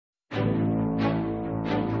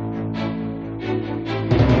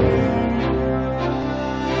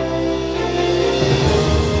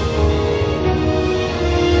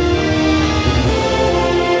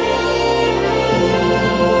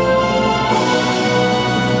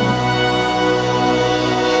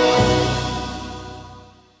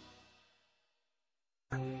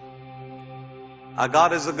Our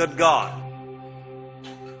God is a good God.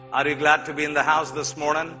 Are you glad to be in the house this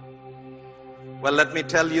morning? Well, let me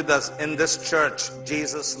tell you this, in this church,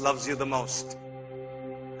 Jesus loves you the most.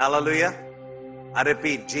 Hallelujah. I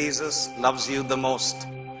repeat, Jesus loves you the most.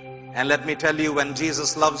 And let me tell you, when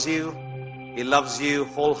Jesus loves you, He loves you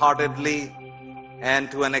wholeheartedly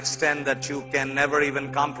and to an extent that you can never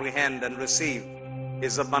even comprehend and receive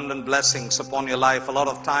His abundant blessings upon your life. A lot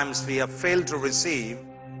of times we have failed to receive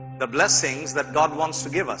the blessings that God wants to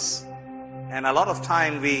give us. And a lot of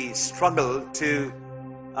time we struggle to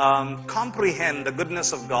comprehend the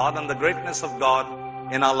goodness of God and the greatness of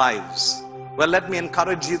God in our lives. Well, let me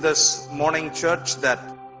encourage you this morning, church, that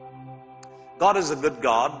God is a good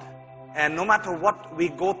God. And no matter what we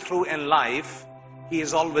go through in life, He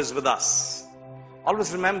is always with us.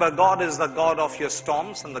 Always remember, God is the God of your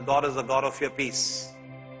storms and God is the God of your peace.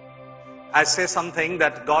 I say something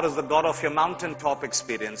that God is the God of your mountaintop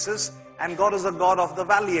experiences and God is the God of the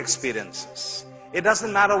valley experiences. It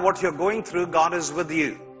doesn't matter what you're going through, God is with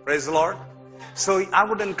you. Praise the Lord. So I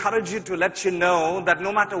would encourage you to let you know that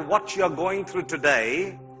no matter what you're going through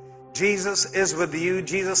today, Jesus is with you.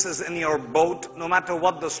 Jesus is in your boat. No matter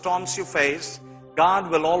what the storms you face, God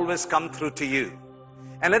will always come through to you.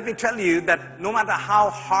 And let me tell you that no matter how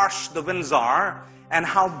harsh the winds are and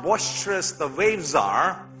how boisterous the waves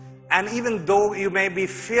are, and even though you may be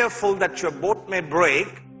fearful that your boat may break,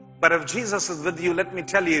 but if Jesus is with you, let me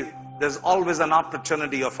tell you, there's always an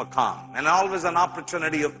opportunity of a calm and always an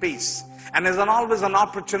opportunity of peace. And there's always an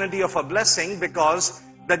opportunity of a blessing because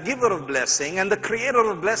the giver of blessing and the creator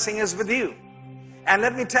of blessing is with you. And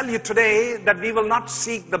let me tell you today that we will not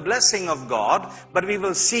seek the blessing of God, but we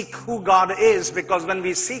will seek who God is, because when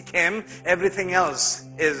we seek Him, everything else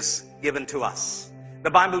is given to us. The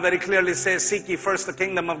Bible very clearly says, seek ye first the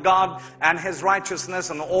kingdom of God and His righteousness,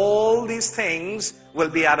 and all these things will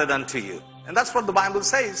be added unto you. And that's what the Bible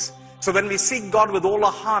says. So when we seek God with all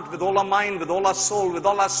our heart, with all our mind, with all our soul, with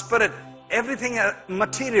all our spirit, everything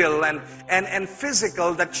material and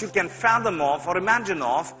physical that you can fathom of or imagine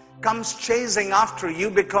of comes chasing after you,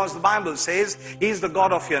 because the Bible says He's the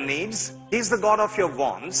God of your needs, He's the God of your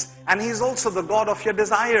wants, and He's also the God of your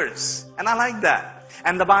desires. And I like that.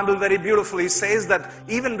 And the Bible very beautifully says that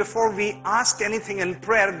even before we ask anything in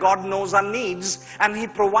prayer, God knows our needs and He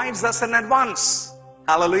provides us in advance.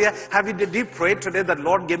 Hallelujah. Did you pray today that,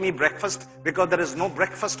 Lord, give me breakfast because there is no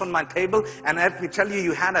breakfast on my table? And let me tell you,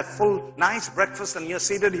 you had a full, nice breakfast and you're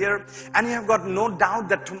seated here. And you have got no doubt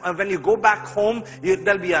that when you go back home,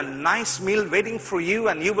 there'll be a nice meal waiting for you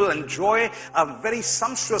and you will enjoy a very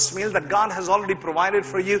sumptuous meal that God has already provided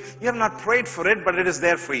for you. You have not prayed for it, but it is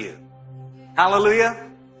there for you. Hallelujah.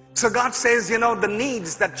 So God says, the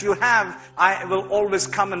needs that you have, I will always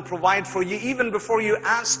come and provide for you. Even before you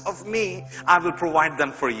ask of me, I will provide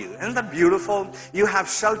them for you. Isn't that beautiful? You have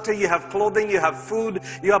shelter, you have clothing, you have food.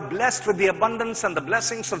 You are blessed with the abundance and the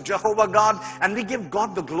blessings of Jehovah God. And we give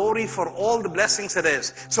God the glory for all the blessings it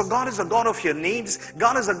is. So God is a God of your needs.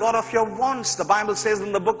 God is a God of your wants. The Bible says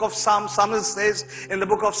in the book of Psalms, Psalmist says in the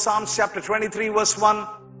book of Psalms chapter 23 verse 1,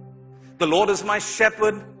 the Lord is my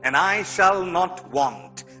shepherd and I shall not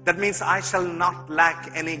want. That means I shall not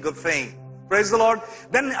lack any good thing. Praise the Lord.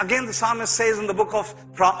 Then again the psalmist says in the book of,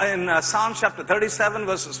 Psalm chapter 37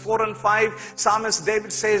 verses 4 and 5, psalmist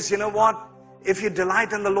David says, you know what? If you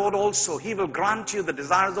delight in the Lord also, He will grant you the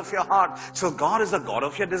desires of your heart. So God is the God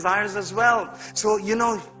of your desires as well. So, you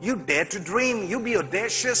dare to dream. You be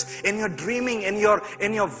audacious in your dreaming, in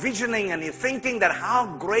your visioning, and you're thinking that how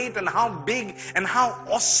great and how big and how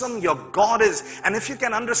awesome your God is. And if you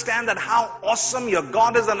can understand that how awesome your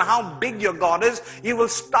God is and how big your God is, you will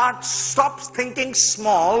stop thinking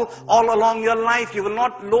small all along your life. You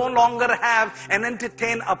will no longer have and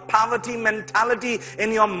entertain a poverty mentality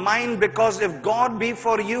in your mind, because if God be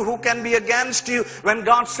for you, who can be against you? When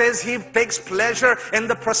God says He takes pleasure in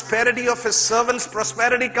the prosperity of His servants,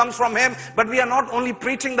 prosperity comes from Him. But we are not only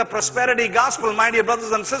preaching the prosperity gospel, my dear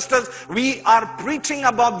brothers and sisters, we are preaching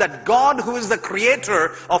about that God who is the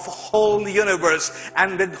creator of a whole universe,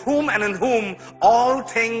 and with whom and in whom all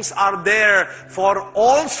things are there for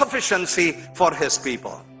all sufficiency for His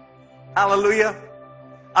people. Hallelujah.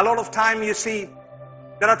 A lot of time you see,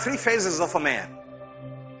 there are three phases of a man.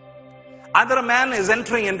 Either a man is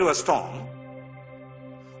entering into a storm,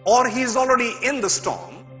 or he's already in the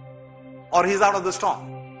storm, or he's out of the storm.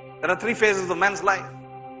 There are three phases of man's life.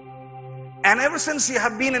 And ever since you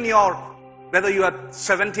have been in whether you are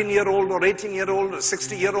 17-year-old or 18-year-old or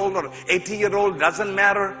 60-year-old or 80-year-old, doesn't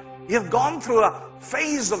matter. You have gone through a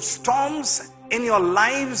phase of storms in your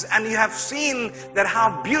lives, and you have seen that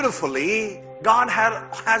how beautifully God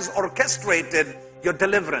has orchestrated your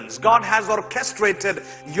deliverance. God has orchestrated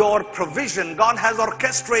your provision. God has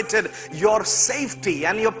orchestrated your safety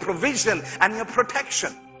and your provision and your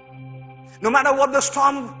protection. No matter what the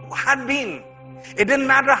storm had been, it didn't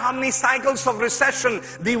matter how many cycles of recession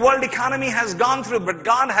the world economy has gone through, but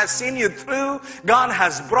God has seen you through. God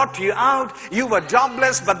has brought you out. You were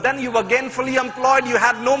jobless, but then you were gainfully employed. You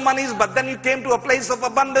had no monies, but then you came to a place of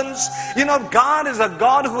abundance. You know, God is a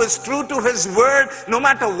God who is true to His word. No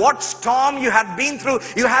matter what storm you had been through,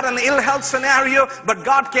 you had an ill health scenario, but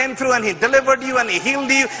God came through and He delivered you and He healed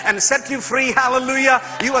you and set you free. Hallelujah.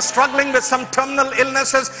 You were struggling with some terminal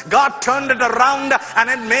illnesses. God turned it around and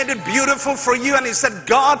it made it beautiful for you. And He said,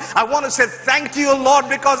 God, I want to say thank you, Lord,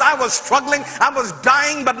 because I was struggling, I was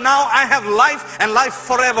dying, but now I have life and life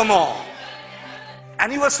forevermore.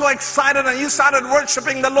 And you were so excited and you started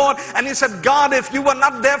worshiping the Lord and you said, God, if you were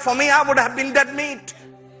not there for me, I would have been dead meat.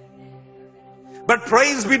 But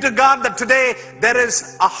praise be to God that today there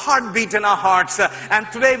is a heartbeat in our hearts, and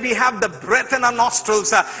today we have the breath in our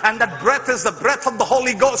nostrils, and that breath is the breath of the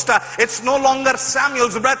Holy Ghost. It's no longer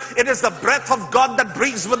Samuel's breath, it is the breath of God that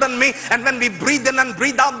breathes within me. And when we breathe in and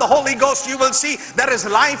breathe out the Holy Ghost, you will see there is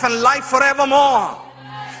life and life forevermore.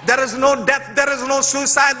 There is no death, there is no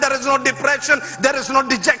suicide, there is no depression, there is no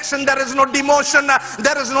dejection, there is no demotion,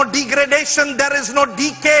 there is no degradation, there is no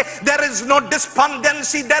decay, there is no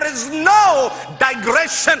despondency, there is no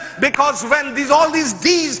digression, because when all these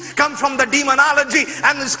D's come from the demonology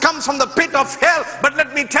and this comes from the pit of hell. But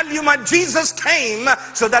let me tell you, my Jesus came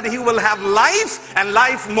so that He will have life and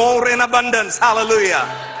life more in abundance. Hallelujah.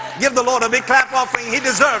 Give the Lord a big clap offering. He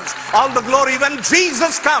deserves all the glory. When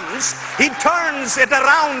Jesus comes, He turns it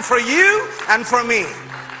around for you and for me.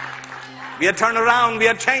 We are turned around. We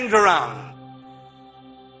are changed around.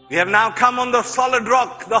 We have now come on the solid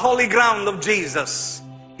rock, the holy ground of Jesus.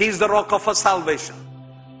 He's the rock of our salvation.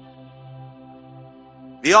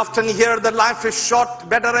 We often hear that life is short,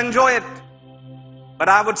 better enjoy it. But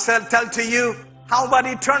I would tell to you, how about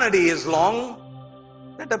eternity is long?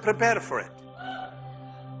 Better prepare for it.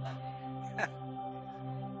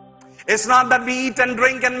 It's not that we eat and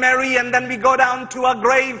drink and marry and then we go down to our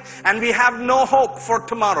grave and we have no hope for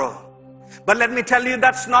tomorrow. But let me tell you,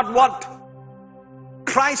 that's not what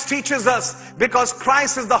Christ teaches us, because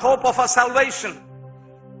Christ is the hope of our salvation.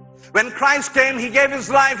 When Christ came, He gave His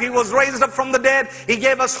life. He was raised up from the dead. He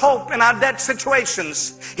gave us hope in our dead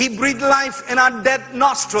situations. He breathed life in our dead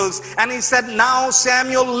nostrils. And He said, now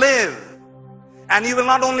Samuel, live. And you will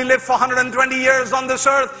not only live for 120 years on this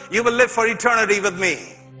earth, you will live for eternity with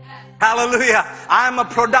me. Hallelujah. I am a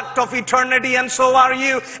product of eternity, and so are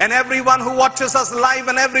you. And everyone who watches us live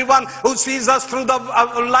and everyone who sees us through the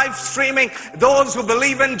live streaming, those who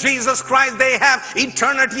believe in Jesus Christ, they have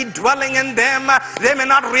eternity dwelling in them. They may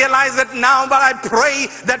not realize it now, but I pray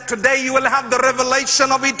that today you will have the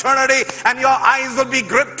revelation of eternity and your eyes will be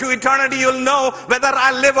gripped to eternity. You'll know whether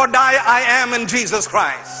I live or die, I am in Jesus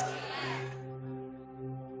Christ.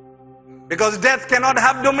 Because death cannot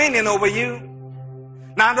have dominion over you.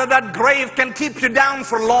 Neither that grave can keep you down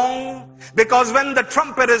for long, because when the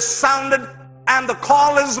trumpet is sounded and the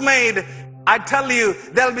call is made, I tell you,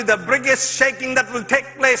 there'll be the biggest shaking that will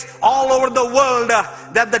take place all over the world,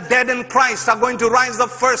 that the dead in Christ are going to rise up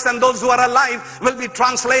first, and those who are alive will be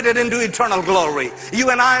translated into eternal glory. You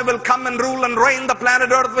and I will come and rule and reign the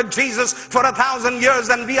planet Earth with Jesus for 1,000 years,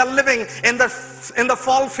 and we are living in the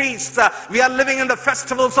fall feast. We are living in the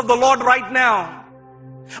festivals of the Lord right now.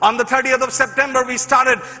 On the 30th of September, we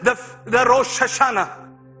started the Rosh Hashanah.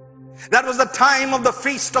 That was the time of the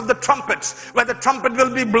Feast of the Trumpets, where the trumpet will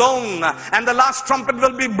be blown and the last trumpet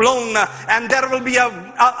will be blown, and there will be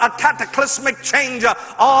a cataclysmic change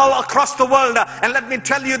all across the world. And let me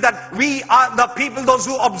tell you that we are the people, those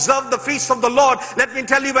who observe the Feast of the Lord. Let me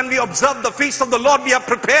tell you, when we observe the Feast of the Lord, we are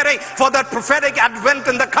preparing for that prophetic advent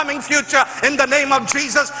in the coming future in the name of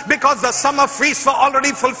Jesus, because the summer feasts were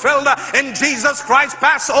already fulfilled in Jesus Christ.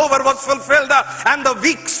 Passover was fulfilled and the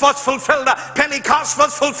weeks was fulfilled. Pentecost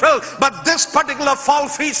was fulfilled. But this particular fall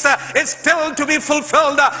feast is still to be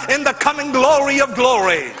fulfilled in the coming glory of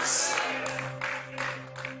glories.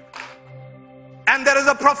 And there is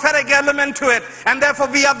a prophetic element to it. And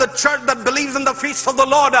therefore we are the church that believes in the feast of the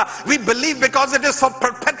Lord. We believe because it is for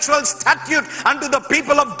perpetual statute unto the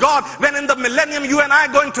people of God. When in the millennium you and I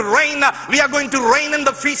are going to reign, we are going to reign in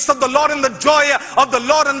the feast of the Lord, in the joy of the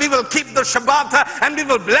Lord. And we will keep the Shabbat and we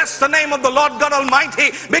will bless the name of the Lord God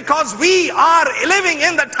Almighty, because we are living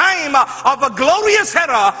in the time of a glorious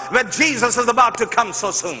era where Jesus is about to come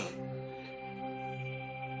so soon.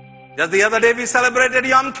 Just the other day we celebrated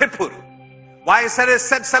Yom Kippur. Why is it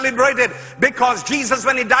said celebrated? Because Jesus,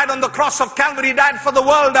 when he died on the cross of Calvary, he died for the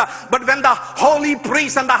world. But when the holy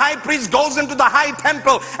priest and the high priest goes into the high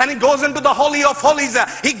temple and he goes into the Holy of Holies,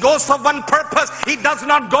 he goes for one purpose. He does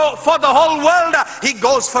not go for the whole world. He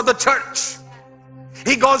goes for the church.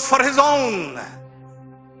 He goes for his own.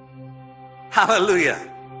 Hallelujah.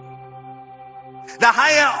 The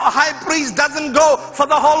high priest doesn't go for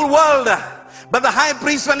the whole world. But the high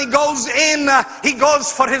priest, when he goes in, he goes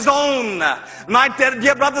for his own. My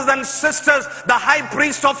dear brothers and sisters, the high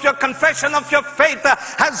priest of your confession of your faith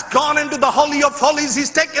has gone into the Holy of Holies. He's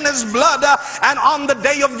taken his blood, and on the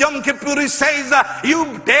day of Yom Kippur, he says,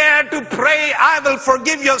 you dare to pray, I will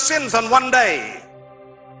forgive your sins on one day.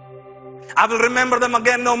 I will remember them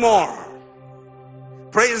again no more.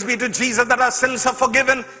 Praise be to Jesus that our sins are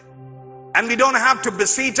forgiven. And we don't have to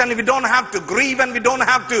beseech, and we don't have to grieve, and we don't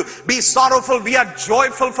have to be sorrowful. We are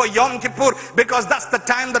joyful for Yom Kippur, because that's the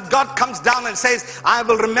time that God comes down and says, I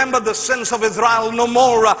will remember the sins of Israel no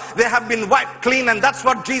more. They have been wiped clean. And that's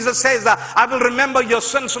what Jesus says, I will remember your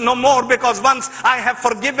sins no more, because once I have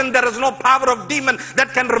forgiven, there is no power of demon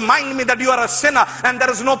that can remind me that you are a sinner. And there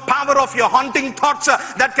is no power of your haunting thoughts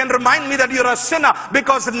that can remind me that you are a sinner,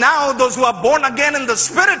 because now those who are born again in the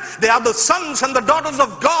Spirit, they are the sons and the daughters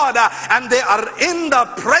of God. And they are in the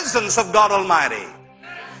presence of God Almighty.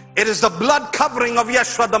 It is the blood covering of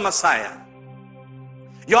Yeshua the Messiah.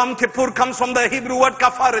 Yom Kippur comes from the Hebrew word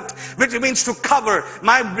kafaret, which means to cover.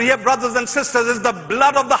 My dear brothers and sisters, is the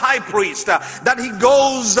blood of the high priest, that he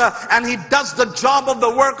goes and he does the job of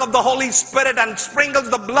the work of the Holy Spirit and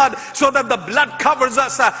sprinkles the blood so that the blood covers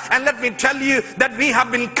us. And let me tell you that we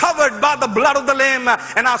have been covered by the blood of the Lamb,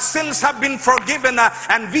 and our sins have been forgiven,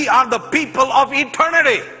 and we are the people of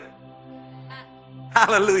eternity.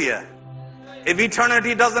 Hallelujah. If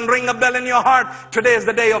eternity doesn't ring a bell in your heart, today is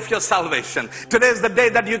the day of your salvation. Today is the day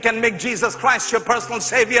that you can make Jesus Christ your personal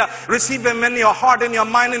Savior. Receive Him in your heart, in your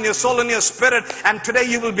mind, in your soul, in your spirit. And today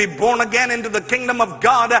you will be born again into the kingdom of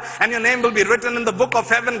God. And your name will be written in the book of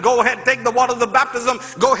heaven. Go ahead, take the water of the baptism.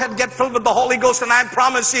 Go ahead, get filled with the Holy Ghost. And I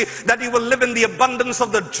promise you that you will live in the abundance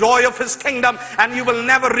of the joy of His kingdom. And you will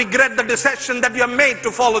never regret the decision that you have made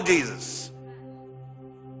to follow Jesus.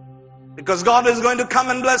 Because God is going to come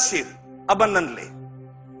and bless you abundantly.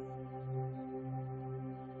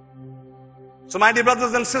 So my dear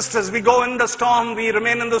brothers and sisters, we go in the storm, we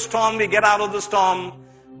remain in the storm, we get out of the storm.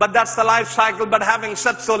 But that's the life cycle. But having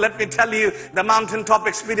said so, let me tell you, the mountaintop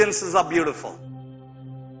experiences are beautiful.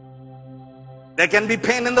 There can be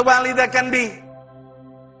pain in the valley, there can be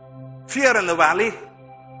fear in the valley.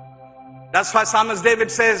 That's why Psalmist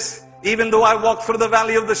David says, even though I walk through the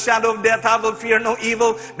valley of the shadow of death, I will fear no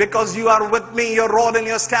evil, because you are with me, your rod and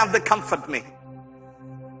your staff, they comfort me.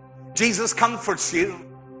 Jesus comforts you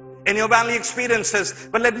in your valley experiences.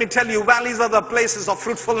 But let me tell you, valleys are the places of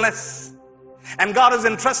fruitfulness. And God is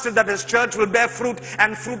entrusted that His church will bear fruit,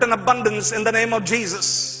 and fruit in abundance in the name of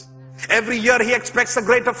Jesus. Every year He expects a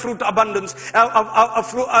greater fruit abundance,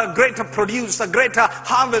 a greater produce, a greater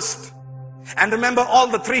harvest. And remember, all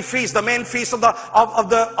the three feasts, the main feasts of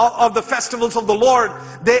the festivals of the Lord,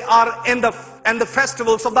 they are in the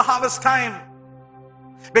festivals of the harvest time,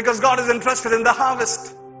 because God is interested in the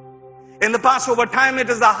harvest. In the Passover time, it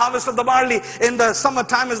is the harvest of the barley. In the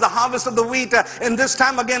summertime is the harvest of the wheat. In this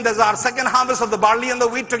time again, there's our second harvest of the barley and the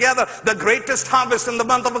wheat together, the greatest harvest in the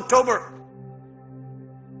month of October.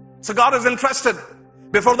 So God is interested.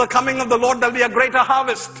 Before the coming of the Lord, there'll be a greater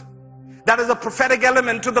harvest. That is a prophetic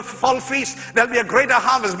element to the fall feast. There'll be a greater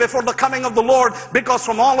harvest before the coming of the Lord, because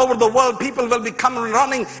from all over the world, people will be coming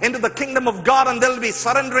running into the kingdom of God, and they'll be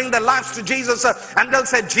surrendering their lives to Jesus, and they'll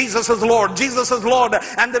say, Jesus is Lord, Jesus is Lord,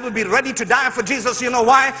 and they will be ready to die for Jesus. You know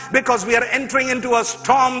why? Because we are entering into a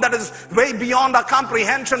storm that is way beyond our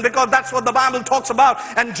comprehension, because that's what the Bible talks about.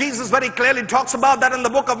 And Jesus very clearly talks about that in the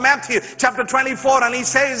book of Matthew, chapter 24, and He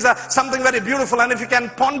says something very beautiful. And if you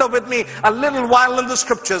can ponder with me a little while in the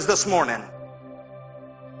scriptures this morning.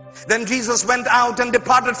 Then Jesus went out and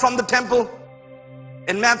departed from the temple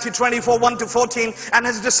in Matthew 24, 1-14, and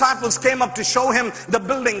His disciples came up to show Him the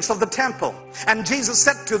buildings of the temple. And Jesus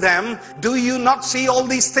said to them, do you not see all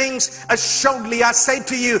these things? Assuredly I say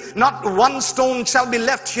to you, not one stone shall be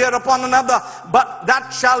left here upon another, but that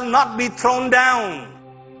shall not be thrown down.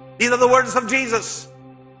 These are the words of Jesus.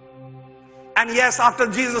 And yes,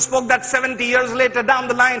 after Jesus spoke that, 70 years later down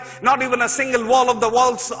the line, not even a single wall of the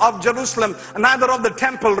walls of Jerusalem, neither of the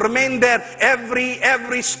temple remained there.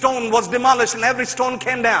 Every stone was demolished and every stone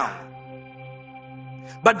came down.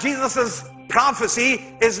 But Jesus's prophecy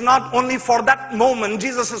is not only for that moment.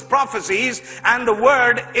 Jesus's prophecies and the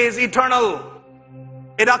word is eternal.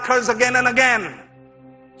 It occurs again and again.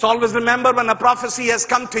 So always remember, when a prophecy has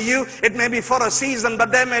come to you, it may be for a season,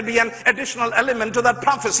 but there may be an additional element to that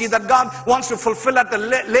prophecy that God wants to fulfill at the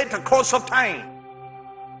later course of time.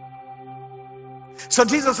 So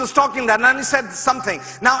Jesus is talking that, and he said something.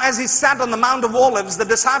 Now as he sat on the Mount of Olives, the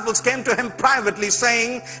disciples came to him privately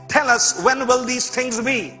saying, "Tell us, when will these things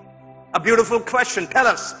be?" A beautiful question. Tell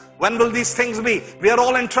us, when will these things be? We are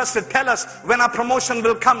all interested. Tell us when our promotion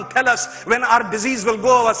will come. Tell us when our disease will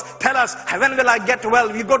go of us. Tell us, when will I get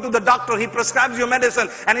well? You go to the doctor, he prescribes you medicine,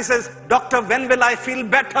 and he says, "Doctor, when will I feel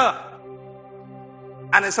better?"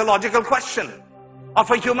 And it's a logical question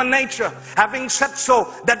of a human nature. Having said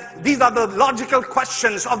so, that these are the logical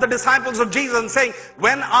questions of the disciples of Jesus, and saying,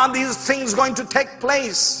 when are these things going to take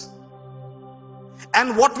place?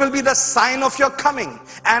 And what will be the sign of your coming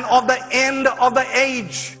and of the end of the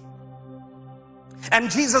age? And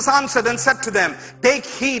Jesus answered and said to them, "Take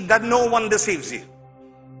heed that no one deceives you."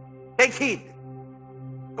 Take heed.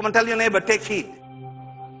 Come and tell your neighbor, take heed.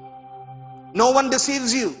 No one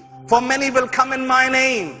deceives you, for many will come in my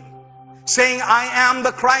name, saying, "I am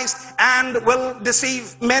the Christ," and will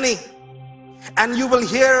deceive many. And you will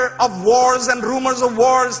hear of wars and rumors of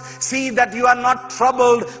wars. See that you are not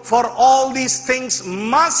troubled, for all these things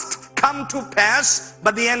must come to pass,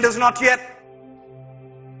 but the end is not yet.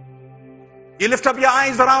 You lift up your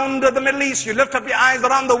eyes around the Middle East, you lift up your eyes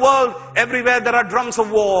around the world. Everywhere there are drums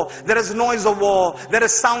of war, there is noise of war, there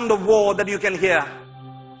is sound of war that you can hear.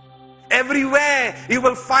 Everywhere you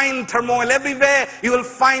will find turmoil, everywhere you will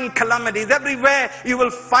find calamities, everywhere you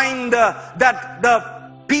will find that the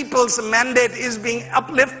people's mandate is being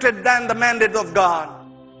uplifted than the mandate of God.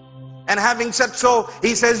 And having said so,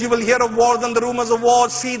 he says, you will hear of wars and the rumors of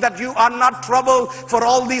wars. See that you are not troubled, for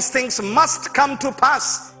all these things must come to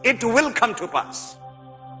pass. It will come to pass.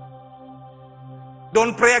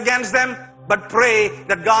 Don't pray against them, but pray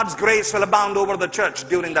that God's grace will abound over the church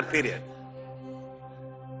during that period.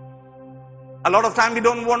 A lot of time we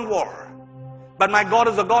don't want war, but my God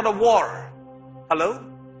is a God of war. Hello?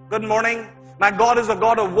 Good morning. My God is a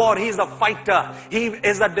God of war. He is a fighter. He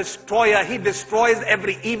is a destroyer. He destroys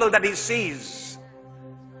every evil that he sees.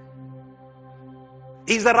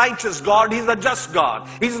 He's a righteous God. He's a just God.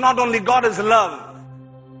 He's not only God as love.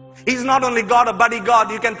 He's not only God, a buddy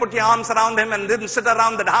God. You can put your arms around him and then sit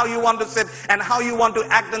around that how you want to sit and how you want to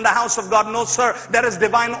act in the house of God. No, sir. There is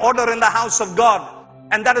divine order in the house of God.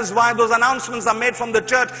 And that is why those announcements are made from the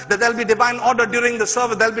church, that there will be divine order during the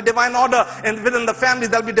service. There will be divine order within the family.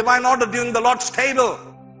 There will be divine order during the Lord's table.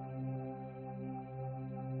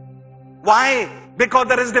 Why? Because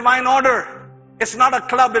there is divine order. It's not a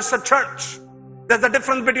club, it's a church. There's a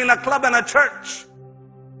difference between a club and a church.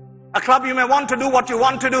 A club, you may want to do what you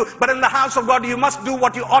want to do, but in the house of God, you must do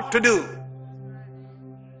what you ought to do.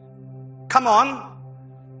 Come on.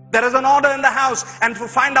 There is an order in the house, and to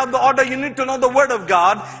find out the order, you need to know the Word of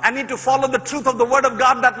God and need to follow the truth of the Word of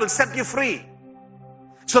God that will set you free.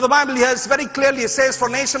 So the Bible here is very clearly, it says, for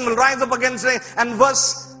nation will rise up against nation, and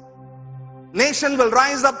verse, nation will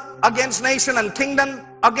rise up against nation and kingdom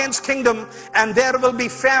against kingdom, and there will be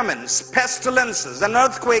famines, pestilences, and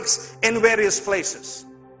earthquakes in various places.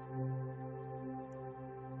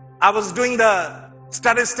 I was doing the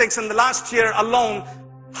statistics in the last year alone.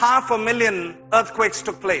 500,000 earthquakes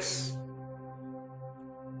took place.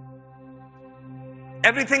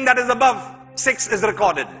 Everything that is above 6 is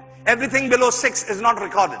recorded. Everything below 6 is not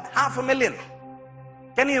recorded. 500,000.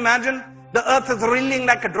 Can you imagine? The earth is reeling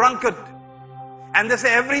like a drunkard. And they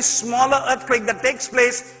say every smaller earthquake that takes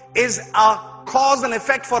place is a cause and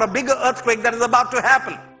effect for a bigger earthquake that is about to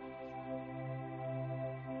happen.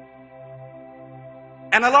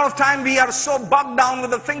 And a lot of time we are so bogged down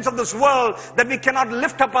with the things of this world that we cannot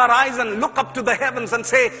lift up our eyes and look up to the heavens and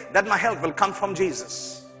say that my help will come from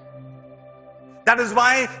Jesus. That is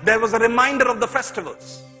why there was a reminder of the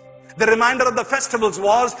festivals. The reminder of the festivals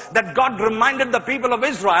was that God reminded the people of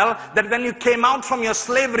Israel that when you came out from your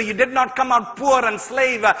slavery, you did not come out poor and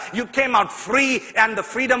slave. You came out free, and the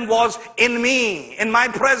freedom was in me, in my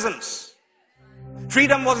presence.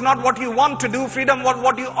 Freedom was not what you want to do. Freedom was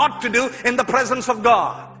what you ought to do in the presence of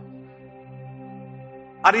God.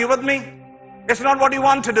 Are you with me? It's not what you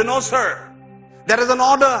want to do. No, sir. There is an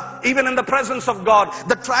order even in the presence of God.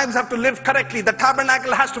 The tribes have to live correctly. The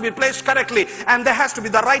tabernacle has to be placed correctly. And there has to be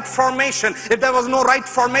the right formation. If there was no right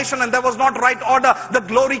formation and there was not right order, the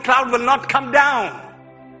glory cloud will not come down.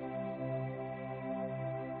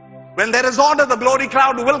 When there is order, the glory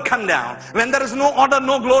cloud will come down. When there is no order,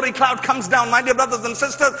 no glory cloud comes down. My dear brothers and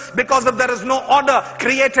sisters, because if there is no order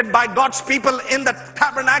created by God's people in the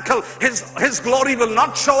tabernacle, His glory will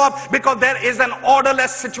not show up, because there is an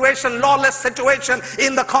orderless situation, lawless situation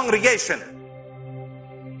in the congregation.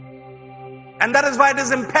 And that is why it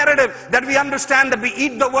is imperative that we understand that we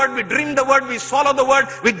eat the word, we drink the word, we swallow the word,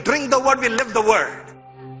 we drink the word, we live the word.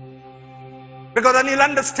 Because then you'll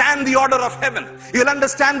understand the order of heaven. You'll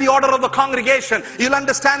understand the order of the congregation. You'll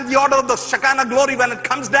understand the order of the Shekinah glory when it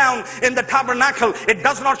comes down in the tabernacle. It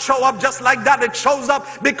does not show up just like that. It shows up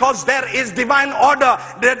because there is divine order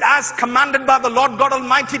that as commanded by the Lord God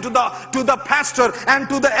Almighty to the pastor and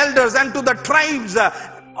to the elders and to the tribes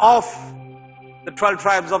of the 12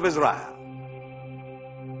 tribes of Israel.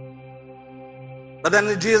 But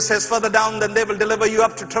then Jesus says further down, then they will deliver you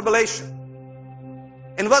up to tribulation.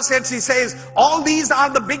 In verse 8 he says, all these are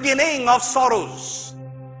the beginning of sorrows.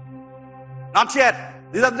 Not yet.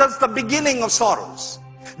 These are just the beginning of sorrows.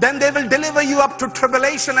 Then they will deliver you up to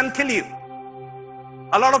tribulation and kill you.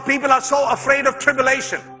 A lot of people are so afraid of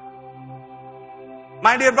tribulation.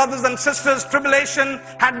 My dear brothers and sisters, tribulation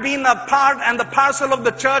had been a part and the parcel of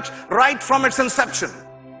the church right from its inception.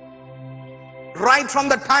 Right from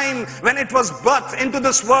the time when it was birthed into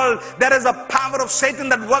this world, there is a power of Satan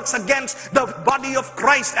that works against the body of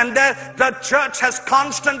Christ, and the church has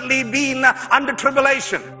constantly been under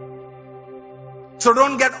tribulation. So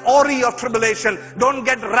don't get awry of tribulation. Don't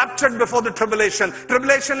get raptured before the tribulation.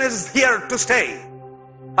 Tribulation is here to stay.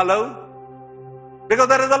 Hello? Because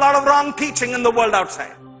there is a lot of wrong teaching in the world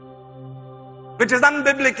outside, which is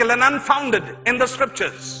unbiblical and unfounded in the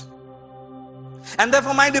scriptures. And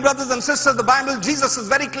therefore, my dear brothers and sisters, the Bible, Jesus is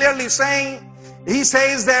very clearly saying, he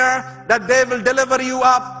says there that they will deliver you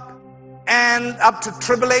up to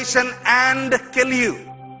tribulation and kill you.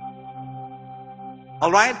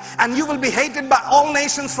 All right? And you will be hated by all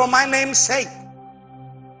nations for my name's sake.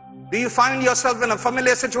 Do you find yourself in a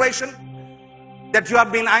familiar situation that you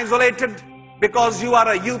have been isolated because you are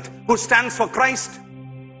a youth who stands for Christ?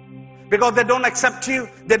 Because they don't accept you,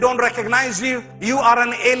 they don't recognize you, you are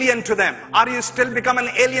an alien to them. Are you still become an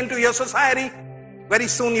alien to your society? Very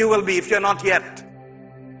soon you will be, if you're not yet.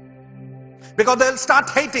 Because they'll start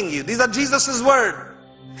hating you. These are Jesus' words.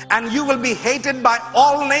 And you will be hated by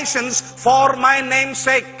all nations for my name's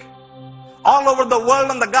sake. All over the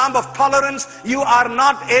world, on the garb of tolerance, you are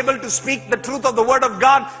not able to speak the truth of the word of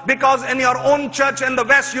God, because in your own church in the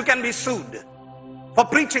West you can be sued for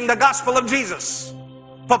preaching the gospel of Jesus,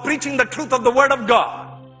 for preaching the truth of the word of God.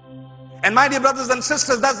 And my dear brothers and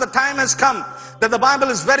sisters, that's the time has come that the Bible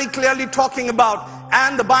is very clearly talking about,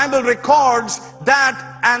 and the Bible records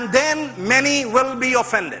that, and then many will be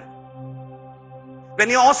offended. When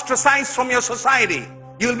you're ostracized from your society,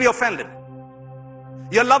 you will be offended.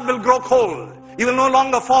 Your love will grow cold. You will no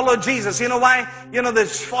longer follow Jesus. You know why? You know,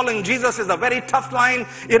 this following Jesus is a very tough line.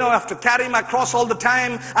 You know, I have to carry my cross all the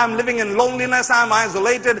time. I'm living in loneliness. I'm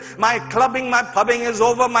isolated. My clubbing, my pubbing is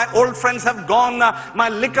over. My old friends have gone. My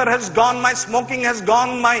liquor has gone. My smoking has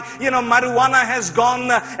gone. My, marijuana has gone.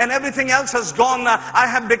 And everything else has gone. I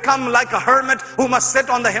have become like a hermit who must sit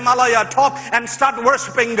on the Himalaya top and start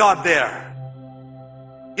worshiping God there.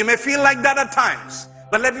 You may feel like that at times.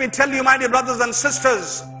 But let me tell you, my dear brothers and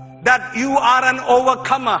sisters, that you are an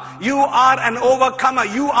overcomer. You are an overcomer.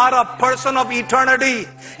 You are a person of eternity.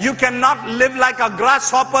 You cannot live like a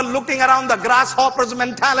grasshopper, looking around the grasshopper's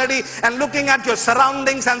mentality and looking at your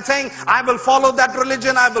surroundings and saying, I will follow that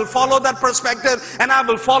religion, I will follow that perspective, and I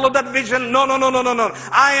will follow that vision. No.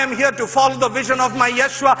 I am here to follow the vision of my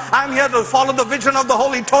Yeshua. I am here to follow the vision of the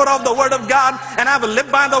Holy Torah of the Word of God, and I will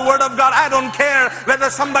live by the Word of God. I don't care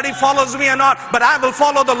whether somebody follows me or not, but I will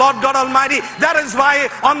follow the Lord God Almighty. That is why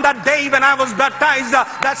on that day when I was baptized,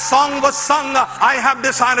 that song was sung, I have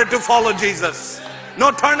decided to follow Jesus.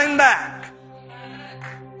 No turning back.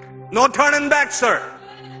 No turning back, sir.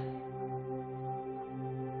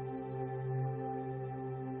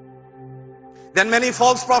 Then many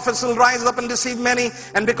false prophets will rise up and deceive many,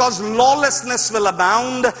 and because lawlessness will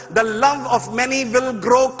abound, the love of many will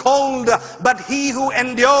grow cold, but he who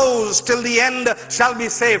endures till the end shall be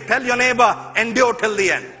saved. Tell your neighbor, endure till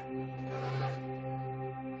the end.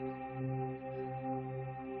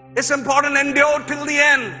 It's important, endure till the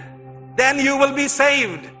end. Then you will be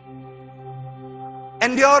saved.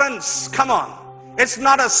 Endurance, come on. It's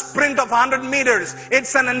not a sprint of 100 meters.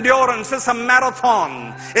 It's an endurance. It's a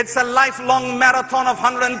marathon. It's a lifelong marathon of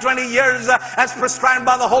 120 years as prescribed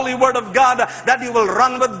by the Holy Word of God, that you will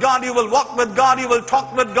run with God, you will walk with God, you will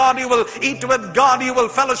talk with God, you will eat with God, you will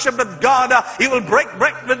fellowship with God, you will break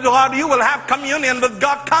bread with God, you will have communion with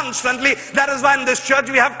God constantly. That is why in this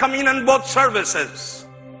church we have communion in both services.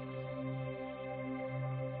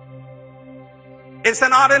 It's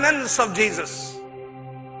an ordinance of Jesus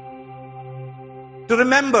to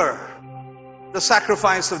remember the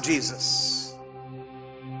sacrifice of Jesus.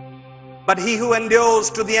 But he who endures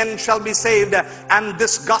to the end shall be saved. And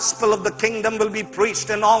this gospel of the kingdom will be preached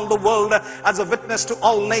in all the world as a witness to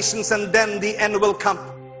all nations, and then the end will come.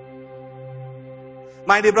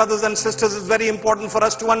 My dear brothers and sisters, it's very important for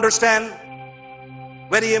us to understand,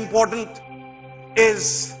 very important,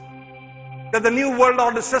 is that the new world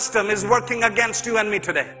order system is working against you and me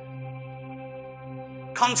today.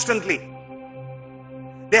 Constantly.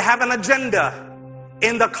 They have an agenda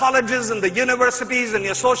in the colleges, in the universities, in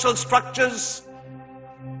your social structures,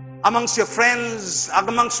 amongst your friends,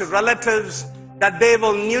 amongst your relatives, that they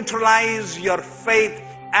will neutralize your faith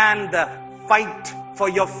and fight for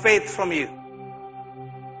your faith from you.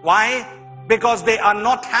 Why? Because they are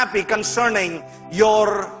not happy concerning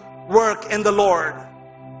your work in the Lord.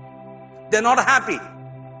 They're not happy.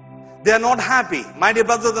 They are not happy. My dear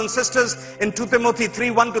brothers and sisters, in 2 Timothy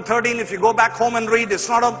 3:1-13, if you go back home and read, it's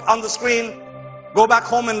not on the screen. Go back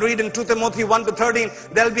home and read in 2 Timothy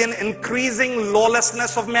 1-13, there'll be an increasing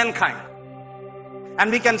lawlessness of mankind.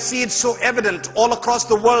 And we can see it so evident all across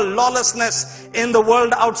the world, lawlessness in the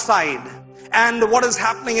world outside. And what is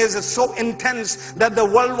happening is it's so intense that the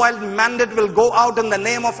worldwide mandate will go out in the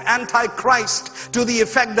name of Antichrist, to the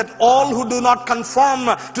effect that all who do not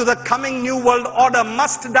conform to the coming new world order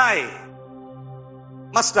must die.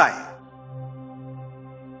 Must die.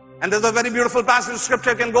 And there's a very beautiful passage of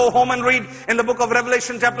scripture you can go home and read in the book of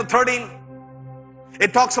Revelation chapter 13.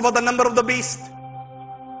 It talks about the number of the beast.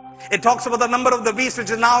 It talks about the number of the beast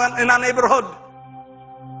which is now in our neighborhood.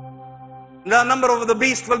 The number of the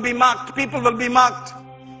beast will be marked. People will be marked.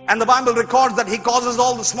 And the Bible records that he causes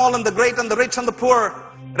all the small and the great and the rich and the poor.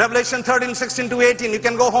 Revelation 13:16-18. You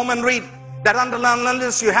can go home and read that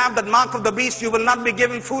unless you have that mark of the beast, you will not be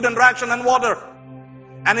given food and ration and water.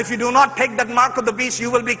 And if you do not take that mark of the beast,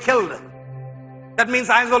 you will be killed. That means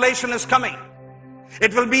isolation is coming.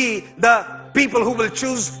 It will be the people who will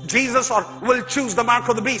choose Jesus or will choose the mark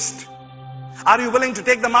of the beast. Are you willing to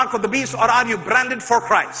take the mark of the beast, or are you branded for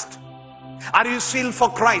Christ? Are you sealed for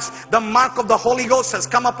Christ? The mark of the Holy Ghost has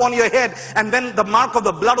come upon your head, and then the mark of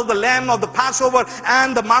the blood of the Lamb of the Passover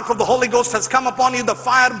and the mark of the Holy Ghost has come upon you. The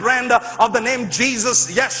firebrand of the name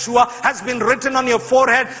Jesus, Yeshua, has been written on your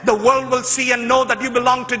forehead. The world will see and know that you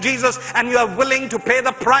belong to Jesus, and you are willing to pay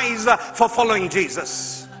the price for following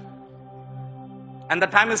Jesus. And the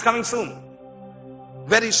time is coming soon,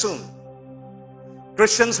 very soon.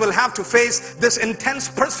 Christians will have to face this intense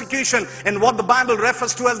persecution in what the Bible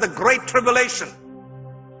refers to as the Great Tribulation.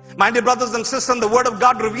 My dear brothers and sisters, the Word of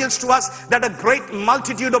God reveals to us that a great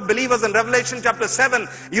multitude of believers in Revelation chapter 7,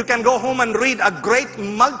 you can go home and read, a great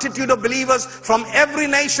multitude of believers from every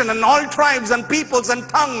nation and all tribes and peoples and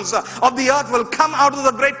tongues of the earth will come out of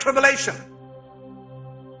the Great Tribulation.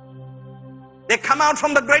 They come out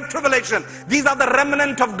from the Great Tribulation. These are the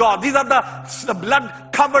remnant of God. These are the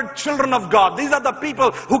blood-covered children of God. These are the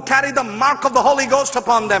people who carry the mark of the Holy Ghost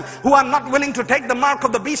upon them, who are not willing to take the mark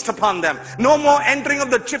of the beast upon them. No more entering of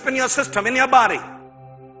the chip in your system, in your body.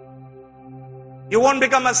 You won't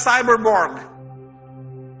become a cyberborg,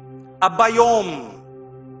 a biome.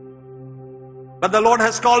 But the Lord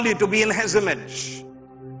has called you to be in His image.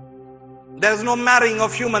 There is no marrying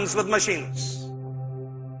of humans with machines.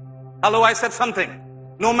 Hello, I said something.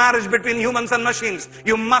 No marriage between humans and machines.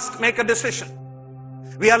 You must make a decision.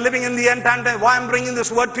 We are living in the end time. Why I'm bringing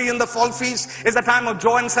this word to you in the fall feast is a time of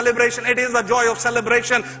joy and celebration. It is a joy of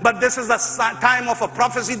celebration, but this is a time of a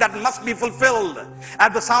prophecy that must be fulfilled.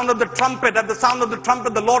 At the sound of the trumpet,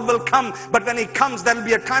 the Lord will come. But when He comes, there will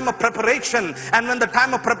be a time of preparation. And when the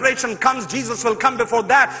time of preparation comes, Jesus will come. Before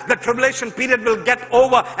that, the tribulation period will get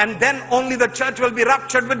over, and then only the church will be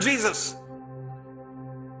raptured with Jesus.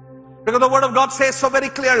 Because the Word of God says so very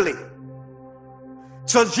clearly.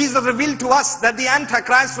 So Jesus revealed to us that the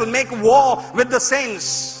Antichrist will make war with the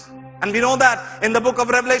saints. And we know that in the book of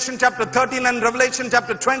Revelation chapter 13 and Revelation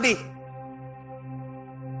chapter 20.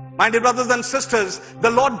 My dear brothers and sisters, the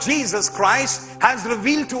Lord Jesus Christ has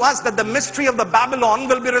revealed to us that the mystery of the Babylon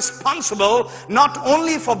will be responsible not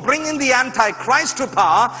only for bringing the Antichrist to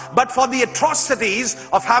power, but for the atrocities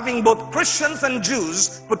of having both Christians and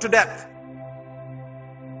Jews put to death.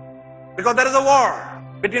 Because there is a war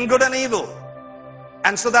between good and evil.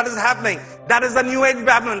 And so that is happening. That is the New Age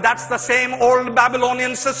Babylon. That's the same old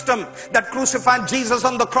Babylonian system that crucified Jesus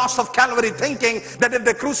on the cross of Calvary, thinking that if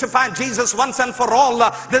they crucify Jesus once and for all,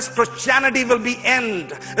 this Christianity will be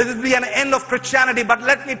end. It will be an end of Christianity. But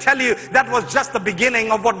let me tell you, that was just the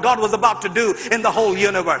beginning of what God was about to do in the whole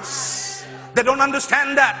universe. They don't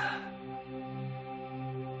understand that.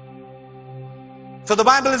 So the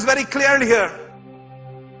Bible is very clear here.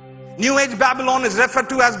 New Age Babylon is referred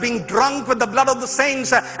to as being drunk with the blood of the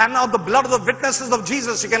saints and now the blood of the witnesses of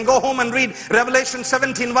Jesus. You can go home and read Revelation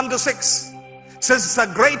 17, 1-6. Says a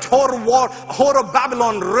great whore of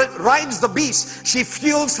Babylon rides the beast. She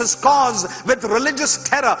fuels his cause with religious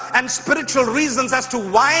terror and spiritual reasons as to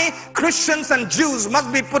why Christians and Jews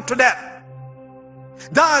must be put to death.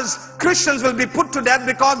 Thus, Christians will be put to death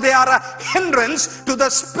because they are a hindrance to the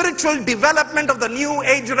spiritual development of the New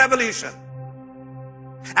Age revolution.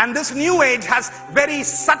 And this New Age has very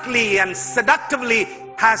subtly and seductively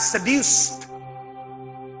has seduced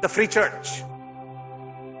the free church.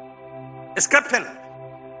 It's crept in.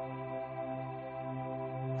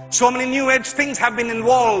 So many New Age things have been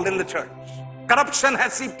involved in the church. Corruption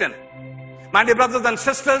has seeped in. My dear brothers and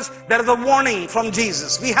sisters, there is a warning from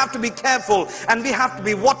Jesus. We have to be careful and we have to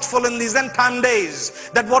be watchful in these end time days,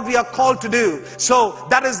 that what we are called to do. So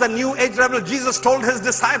that is the New Age revolution. Jesus told his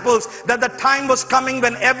disciples that the time was coming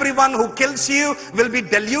when everyone who kills you will be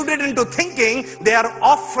deluded into thinking they are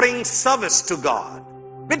offering service to God.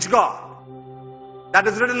 Which God? That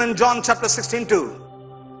is written in John chapter 16 too.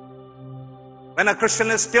 When a Christian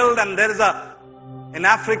is killed, and there is in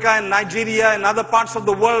Africa, in Nigeria, in other parts of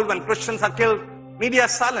the world, when Christians are killed, media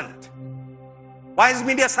is silent. Why is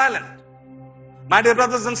media silent? My dear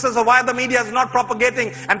brothers and sisters, why the media is not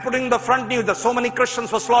propagating and putting the front news that so many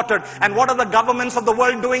Christians were slaughtered? And what are the governments of the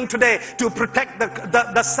world doing today to protect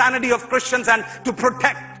the sanity of Christians and to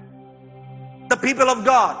protect the people of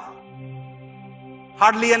God?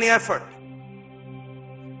 Hardly any effort.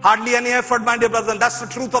 Hardly any effort, my dear brothers, and that's the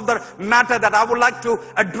truth of the matter that I would like to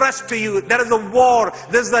address to you. There is a war.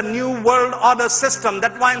 There is a new world order system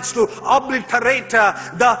that wants to obliterate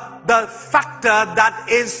the factor that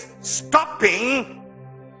is stopping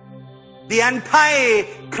the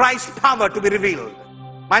anti-Christ power to be revealed.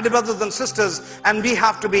 My dear brothers and sisters, and we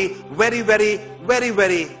have to be very, very, very,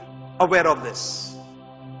 very aware of this.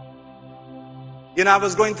 You know, I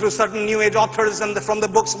was going through certain New Age authors and from the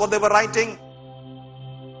books, what they were writing,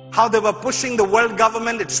 how they were pushing the world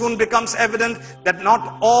government. It soon becomes evident that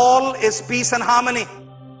not all is peace and harmony.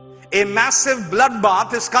 A massive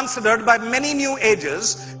bloodbath is considered by many New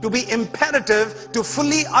Agers to be imperative to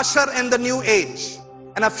fully usher in the New Age.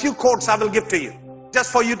 And a few quotes I will give to you,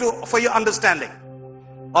 just for your understanding.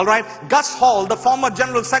 All right. Gus Hall, the former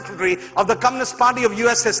General Secretary of the Communist Party of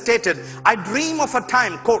US, has stated, I dream of a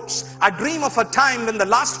time, quotes, I dream of a time when the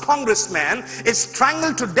last congressman is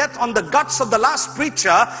strangled to death on the guts of the last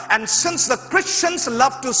preacher, and since the Christians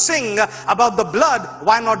love to sing about the blood,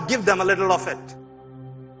 why not give them a little of it?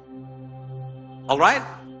 All right.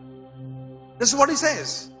 This is what he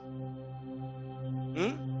says.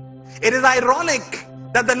 It is ironic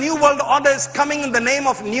that the New World Order is coming in the name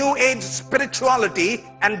of New Age spirituality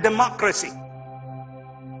and democracy.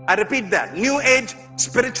 I repeat that. New Age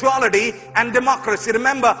spirituality and democracy.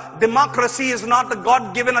 Remember, democracy is not a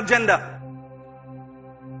God-given agenda.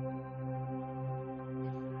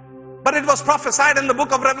 But it was prophesied in the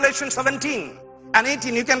book of Revelation 17 and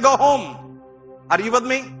 18. You can go home. Are you with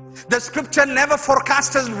me? The scripture never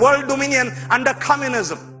forecasted world dominion under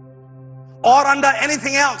communism or under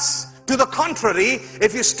anything else. To the contrary,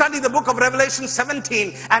 if you study the book of Revelation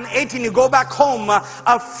 17 and 18, you go back home,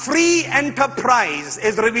 a free enterprise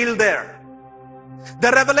is revealed there.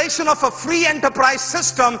 The revelation of a free enterprise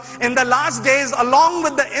system in the last days, along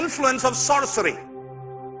with the influence of sorcery.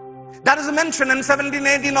 That is mentioned in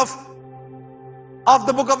 17:18 of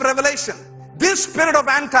the book of Revelation. This spirit of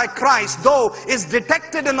Antichrist, though, is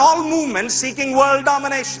detected in all movements seeking world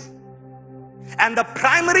domination. And the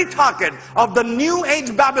primary target of the New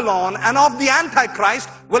Age Babylon and of the Antichrist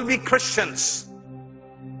will be Christians.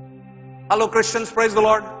 Hello Christians, praise the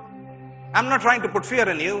Lord. I'm not trying to put fear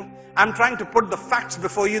in you. I'm trying to put the facts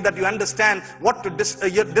before you that you understand what to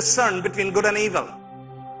discern between good and evil.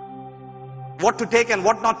 What to take and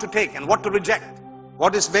what not to take, and what to reject.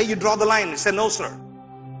 What is where you draw the line. You say, no sir.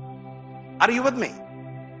 Are you with me?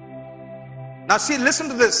 Now see, listen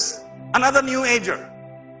to this. Another New Ager.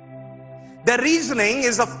 Their reasoning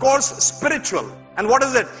is of course spiritual. And what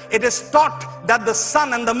is it? It is taught that the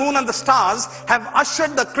sun and the moon and the stars have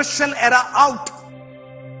ushered the Christian era out.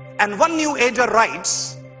 And one New Ager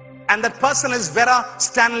writes, and that person is Vera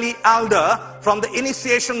Stanley Alder from the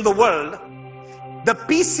Initiation of the World. The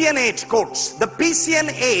Piscean age, quotes, the Piscean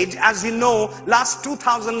age, as you know, lasts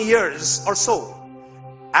 2,000 years or so.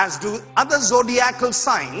 As do other zodiacal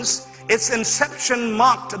signs, its inception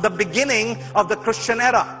marked the beginning of the Christian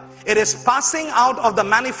era. It is passing out of the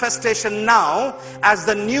manifestation now as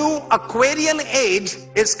the new Aquarian age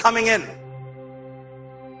is coming in.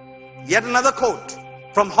 Yet another quote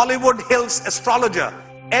from Hollywood Hills astrologer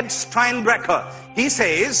Ed Steinbrecher. He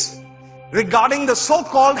says, regarding the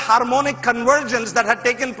so-called harmonic convergence that had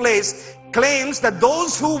taken place, claims that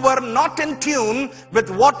those who were not in tune with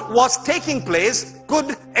what was taking place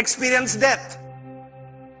could experience death.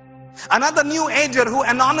 Another New Ager who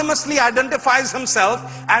anonymously identifies himself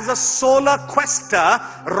as a solar quester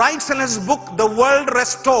writes in his book, The World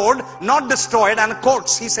Restored, Not Destroyed, and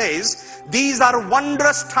quotes, he says, "These are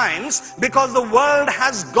wondrous times because the world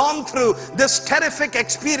has gone through this terrific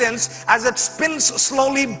experience as it spins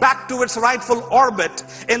slowly back to its rightful orbit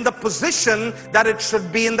in the position that it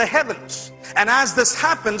should be in the heavens. And as this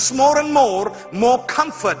happens, more and more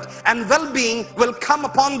comfort and well-being will come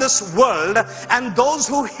upon this world, and those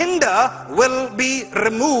who hinder will be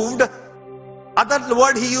removed." Other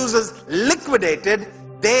word he uses, liquidated.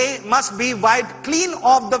 They must be wiped clean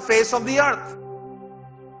off the face of the earth.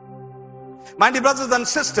 My dear brothers and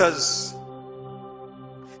sisters,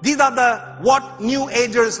 these are what New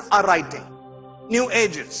Agers are writing. New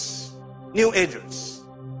Agers. New Agers.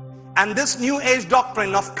 And this New Age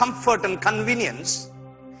doctrine of comfort and convenience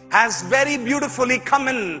has very beautifully come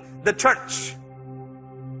in the church.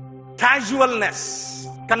 Casualness,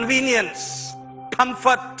 convenience,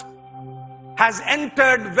 comfort has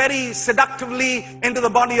entered very seductively into the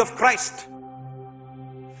body of Christ.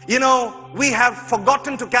 You know, we have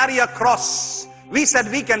forgotten to carry a cross. We said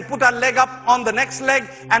we can put our leg up on the next leg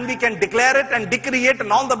and we can declare it and decree it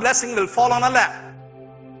and all the blessing will fall on our lap.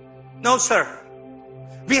 No, sir.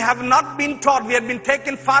 We have not been taught. We have been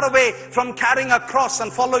taken far away from carrying a cross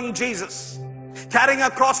and following Jesus. Carrying a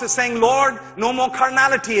cross is saying, Lord, no more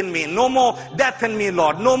carnality in me. No more death in me,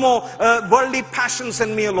 Lord. No more worldly passions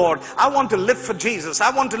in me, Lord. I want to live for Jesus. I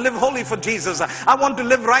want to live holy for Jesus. I want to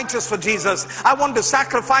live righteous for Jesus. I want to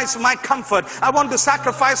sacrifice my comfort. I want to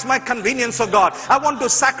sacrifice my convenience, oh God. I want to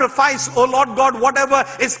sacrifice, oh Lord God, whatever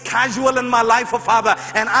is casual in my life, oh Father.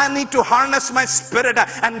 And I need to harness my spirit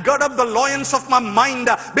and gird up the loins of my mind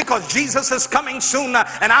because Jesus is coming soon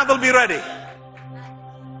and I will be ready.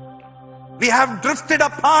 We have drifted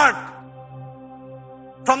apart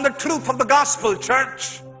from the truth of the gospel,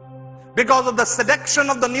 church, because of the seduction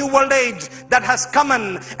of the new world age that has come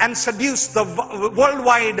in and seduced the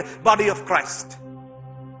worldwide body of Christ.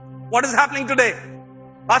 What is happening today?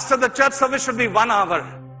 Pastor, the church service should be 1 hour.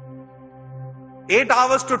 8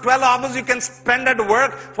 hours to 12 hours you can spend at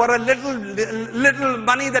work for a little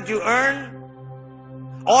money that you earn.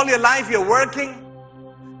 All your life you're working.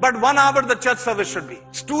 But 1 hour the church service should be.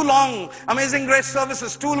 It's too long. Amazing Grace service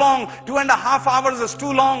is too long. 2.5 hours is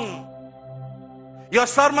too long. Your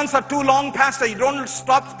sermons are too long, Pastor. You don't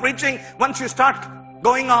stop preaching once you start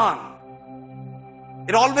going on.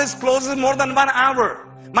 It always closes more than 1 hour.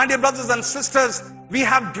 My dear brothers and sisters, we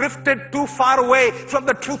have drifted too far away from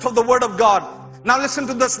the truth of the Word of God. Now listen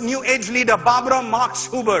to this New Age leader, Barbara Marx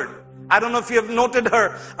Hubbard. I don't know if you have noted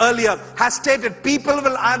her earlier. Has stated, people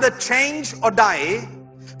will either change or die.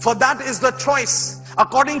 For that is the choice.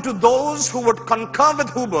 According to those who would concur with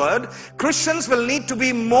Hubbard, Christians will need to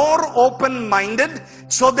be more open-minded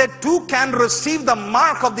so they too can receive the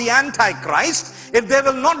mark of the Antichrist. If they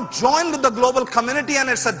will not join with the global community and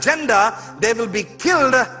its agenda, they will be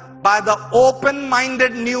killed by the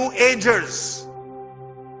open-minded New Agers.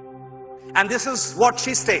 And this is what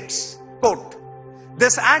she states, quote,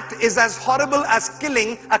 "This act is as horrible as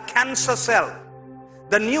killing a cancer cell.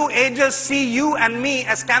 The New Agers see you and me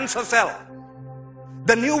as cancer cell.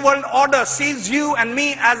 The New World Order sees you and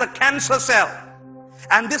me as a cancer cell."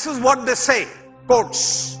 And this is what they say,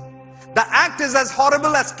 quotes, "The act is as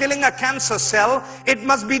horrible as killing a cancer cell. It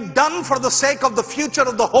must be done for the sake of the future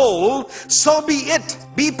of the whole. So be it.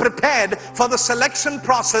 Be prepared for the selection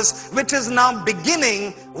process which is now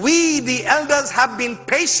beginning. We, the elders, have been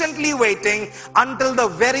patiently waiting until the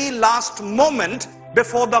very last moment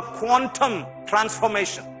before the quantum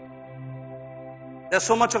transformation." There's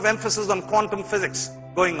so much of emphasis on quantum physics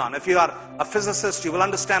going on. If you are a physicist, you will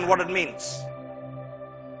understand what it means.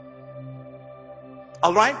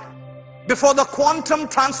 All right? Before the quantum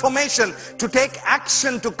transformation, to take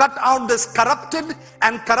action to cut out this corrupted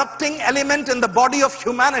and corrupting element in the body of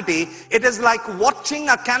humanity, it is like watching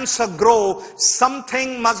a cancer grow.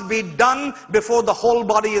 Something must be done before the whole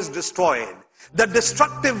body is destroyed. The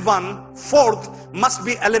destructive one, fourth, must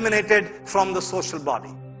be eliminated from the social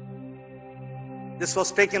body. This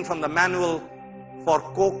was taken from the manual for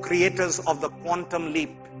co-creators of the quantum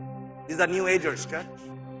leap. These are New Agers, church.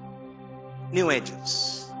 New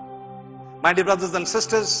Agers. My dear brothers and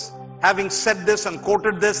sisters, having said this and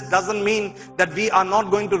quoted this doesn't mean that we are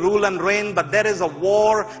not going to rule and reign, but there is a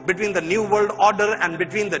war between the New World Order and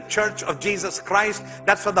between the Church of Jesus Christ.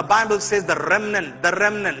 That's what the Bible says, the remnant, the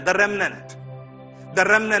remnant, the remnant. The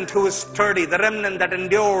remnant who is sturdy, the remnant that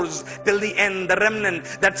endures till the end, the remnant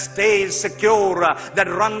that stays secure, that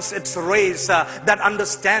runs its race, that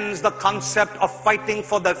understands the concept of fighting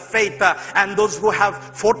for the faith, and those who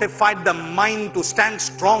have fortified the mind to stand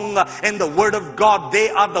strong in the Word of God, they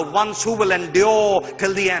are the ones who will endure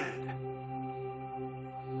till the end.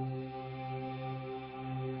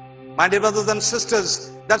 My dear brothers and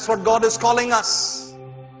sisters, that's what God is calling us.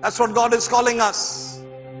 That's what God is calling us.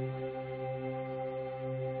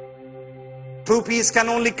 True peace can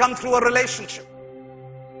only come through a relationship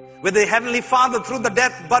with the Heavenly Father through the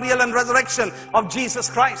death, burial, and resurrection of Jesus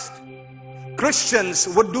Christ. Christians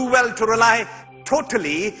would do well to rely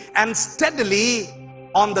totally and steadily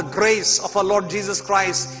on the grace of our Lord Jesus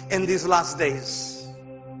Christ in these last days.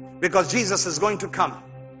 Because Jesus is going to come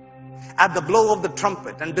at the blow of the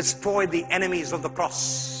trumpet and destroy the enemies of the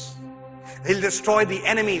cross. He'll destroy the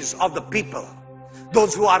enemies of the people,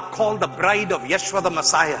 those who are called the bride of Yeshua the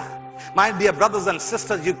Messiah. My dear brothers and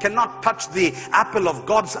sisters, you cannot touch the apple of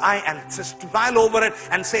God's eye and smile over it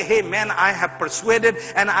and say, hey man, I have persuaded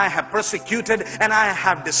and I have persecuted and I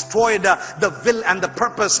have destroyed the will and the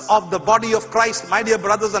purpose of the body of Christ. My dear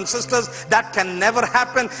brothers and sisters, that can never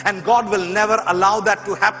happen, and God will never allow that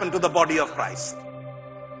to happen to the body of Christ.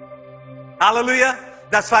 Hallelujah.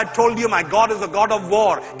 That's why I told you my God is a God of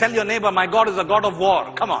war. Tell your neighbor, my God is a God of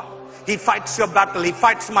war. Come on. He fights your battle. He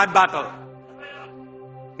fights my battle.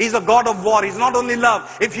 He's a God of war. He's not only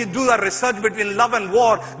love. If you do a research between love and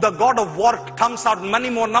war, the God of war comes out many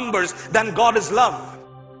more numbers than God is love.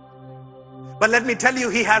 But let me tell you,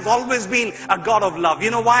 He has always been a God of love.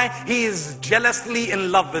 You know why? He is jealously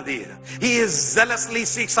in love with you. He is zealously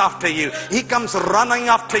seeks after you. He comes running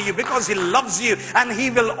after you because He loves you, and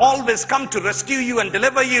He will always come to rescue you and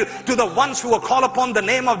deliver you to the ones who will call upon the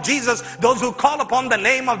name of Jesus. Those who call upon the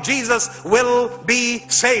name of Jesus will be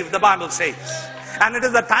saved, the Bible says. And it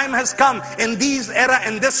is the time has come in these era,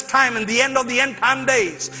 in this time, in the end of the end time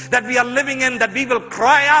days that we are living in, that we will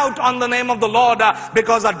cry out on the name of the Lord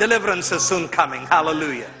because our deliverance is soon coming.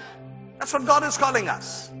 Hallelujah. That's what God is calling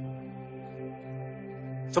us.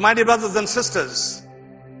 So my dear brothers and sisters,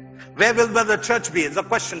 where will the church be? It's a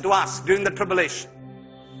question to ask during the tribulation.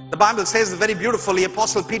 The Bible says very beautifully,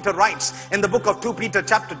 Apostle Peter writes in the book of 2 Peter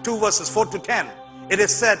chapter 2 verses 4 to 10. It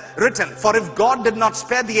is said, written, for if God did not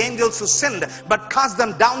spare the angels who sinned, but cast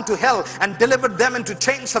them down to hell and delivered them into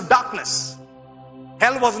chains of darkness.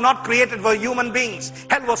 Hell was not created for human beings.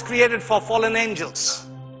 Hell was created for fallen angels,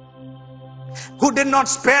 who did not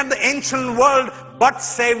spare the ancient world, but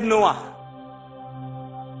saved Noah.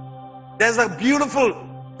 There's a beautiful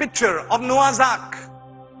picture of Noah's Ark.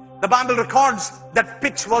 The Bible records that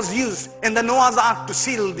pitch was used in the Noah's Ark to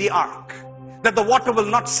seal the ark, that the water will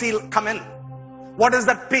not come in. What is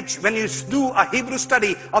that pitch? When you do a Hebrew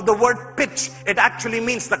study of the word pitch, it actually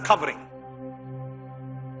means the covering.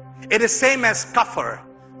 It is same as kafar,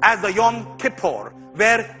 as the Yom Kippur,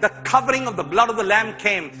 where the covering of the blood of the Lamb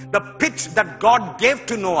came. The pitch that God gave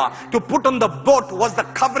to Noah to put on the boat was the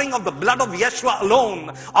covering of the blood of Yeshua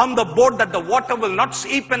alone on the boat, that the water will not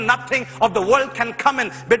seep and nothing of the world can come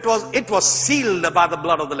in, because it was sealed by the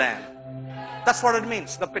blood of the Lamb. That's what it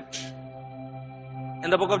means, the pitch, in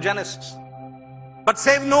the book of Genesis. But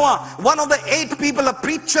save Noah, one of the 8 people, a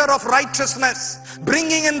preacher of righteousness,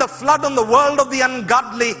 bringing in the flood on the world of the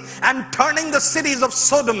ungodly and turning the cities of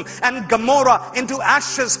Sodom and Gomorrah into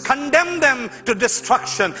ashes, condemned them to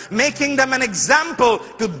destruction, making them an example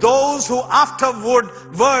to those who afterward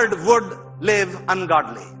would live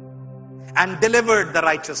ungodly, and delivered the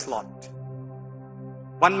righteous Lot.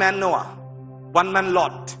 One man Noah, one man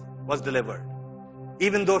Lot was delivered.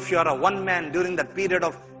 Even though if you are a one man during that period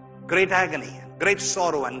of great agony, great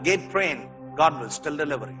sorrow and great pain, God will still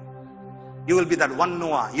deliver you. You will be that one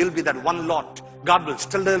Noah. You will be that one Lot. God will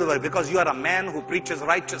still deliver, because you are a man who preaches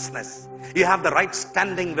righteousness. You have the right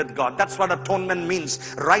standing with God. That's what atonement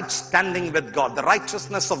means. Right standing with God. The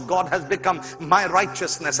righteousness of God has become my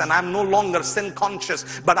righteousness, and I'm no longer sin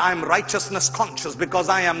conscious, but I'm righteousness conscious, because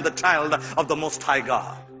I am the child of the Most High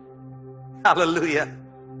God. Hallelujah.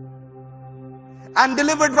 And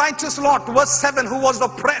delivered righteous Lot, verse 7, who was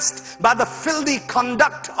oppressed by the filthy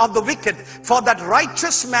conduct of the wicked. For that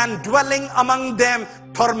righteous man dwelling among them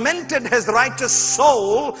tormented his righteous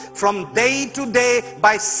soul from day to day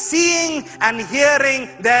by seeing and hearing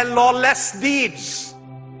their lawless deeds.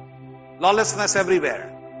 Lawlessness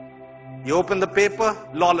everywhere. You open the paper,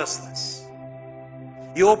 lawlessness.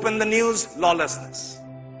 You open the news, lawlessness.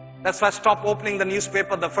 That's why stop opening the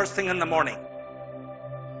newspaper the first thing in the morning.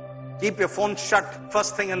 Keep your phone shut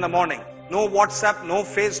first thing in the morning. No WhatsApp, no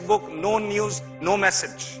Facebook, no news, no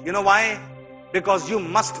message. You know why? Because you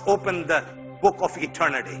must open the book of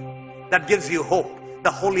eternity that gives you hope, the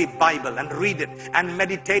Holy Bible, and read it and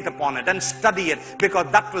meditate upon it and study it,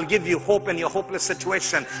 because that will give you hope in your hopeless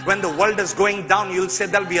situation. When the world is going down, you'll say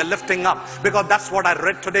there'll be a lifting up, because that's what I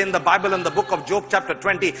read today in the Bible in the book of Job chapter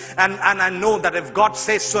 20. And I know that if God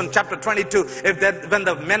says so in chapter 22, when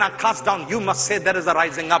the men are cast down, you must say there is a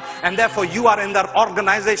rising up. And therefore you are in that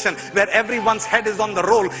organization where everyone's head is on the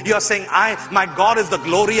roll. You are saying, my God is the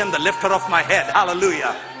glory and the lifter of my head.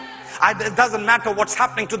 Hallelujah. It doesn't matter what's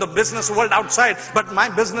happening to the business world outside, but my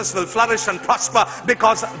business will flourish and prosper,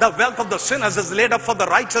 because the wealth of the sinners is laid up for the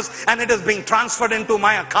righteous, and it is being transferred into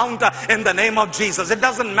my account in the name of Jesus. It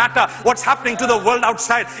doesn't matter what's happening to the world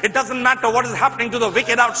outside. It doesn't matter what is happening to the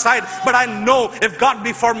wicked outside, but I know if God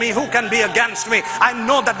be for me, who can be against me? I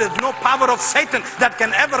know that there's no power of Satan that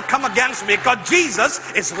can ever come against me, because Jesus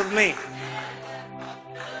is with me.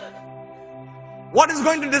 What is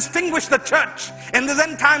going to distinguish the church in these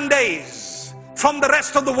end time days from the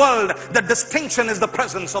rest of the world? The distinction is the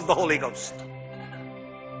presence of the Holy Ghost.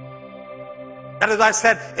 That is why I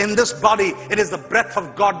said, in this body, it is the breath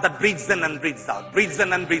of God that breathes in and breathes out. Breathes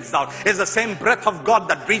in and breathes out. It's the same breath of God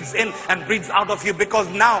that breathes in and breathes out of you, because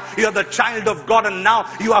now you are the child of God, and now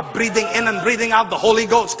you are breathing in and breathing out the Holy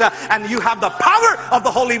Ghost. And you have the power of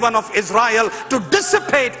the Holy One of Israel to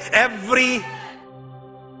dissipate every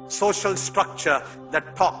social structure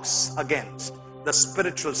that talks against the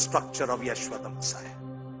spiritual structure of Yeshua the Messiah.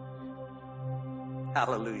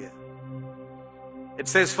 Hallelujah. It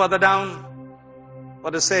says further down,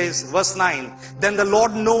 what it says, verse 9, then the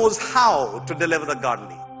Lord knows how to deliver the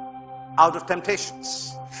godly out of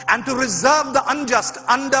temptations, and to reserve the unjust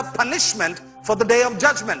under punishment for the day of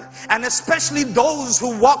judgment, and especially those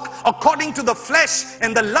who walk according to the flesh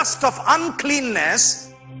in the lust of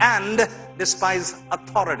uncleanness and despise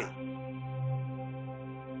authority.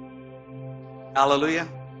 Hallelujah.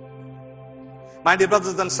 My dear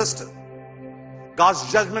brothers and sisters,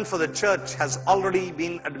 God's judgment for the church has already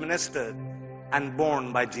been administered and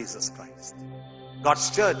borne by Jesus Christ. God's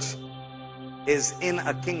church is in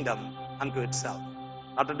a kingdom unto itself,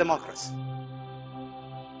 not a democracy.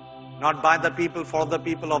 Not by the people, for the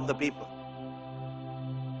people, of the people.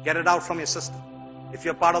 Get it out from your system. If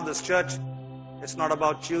you're part of this church, it's not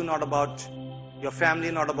about you, not about your family,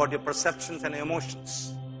 not about your perceptions and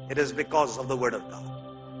emotions. It is because of the Word of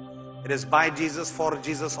God. It is by Jesus, for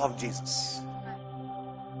Jesus, of Jesus.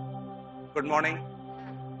 Good morning.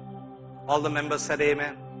 All the members said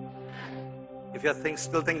amen. If you're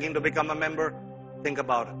still thinking to become a member, think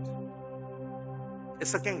about it.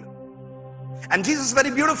 It's a kingdom. And Jesus very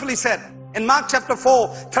beautifully said in Mark chapter 4,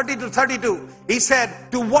 30 to 32, he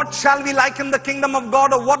said, to what shall we liken the kingdom of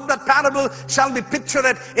God, or what the parable shall we picture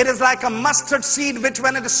it? It is like a mustard seed, which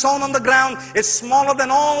when it is sown on the ground is smaller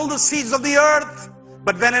than all the seeds of the earth.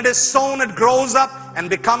 But when it is sown, it grows up and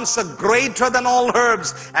becomes greater than all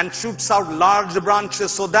herbs, and shoots out large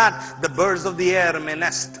branches, so that the birds of the air may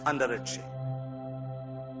nest under its shade.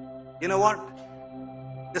 You know what?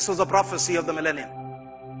 This was a prophecy of the millennium.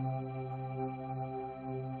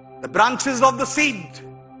 The branches of the seed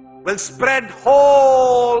will spread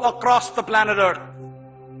whole across the planet Earth.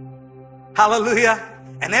 Hallelujah.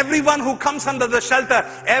 And everyone who comes under the shelter,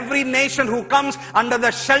 every nation who comes under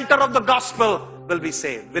the shelter of the gospel will be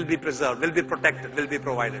saved, will be preserved, will be protected, will be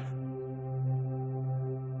provided.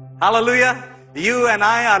 Hallelujah. You and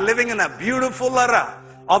I are living in a beautiful era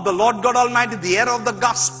of the Lord God Almighty, the era of the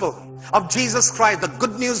gospel of Jesus Christ, the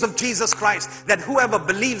good news of Jesus Christ, that whoever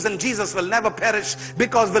believes in Jesus will never perish,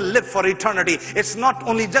 because will live for eternity. It's not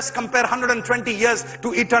only just compare 120 years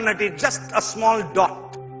to eternity, just a small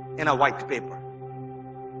dot in a white paper.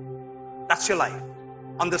 That's your life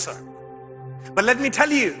on this earth. But let me tell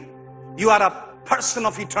you, you are a person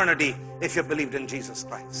of eternity if you believed in Jesus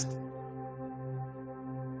Christ.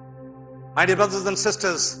 My dear brothers and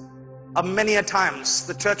sisters, many a times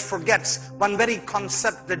the church forgets one very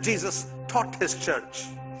concept that Jesus taught his church.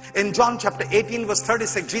 In John chapter 18 verse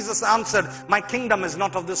 36, Jesus answered, my kingdom is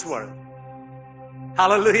not of this world.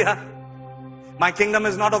 Hallelujah. My kingdom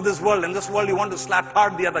is not of this world. In this world you want to slap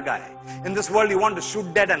hard the other guy. In this world you want to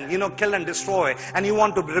shoot dead and kill and destroy. And you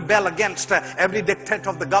want to rebel against every dictate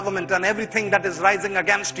of the government and everything that is rising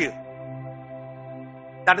against you.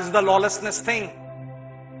 That is the lawlessness thing.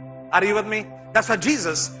 Are you with me? That's why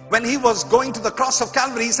Jesus, when he was going to the cross of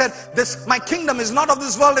Calvary, he said, my kingdom is not of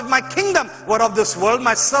this world. If my kingdom were of this world,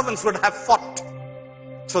 my servants would have fought,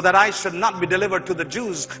 so that I should not be delivered to the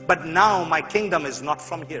Jews. But now my kingdom is not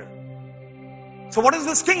from here. So what is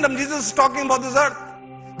this kingdom? Jesus is talking about this earth.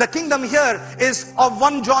 The kingdom here is of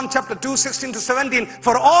 1 John chapter 2, 16 to 17.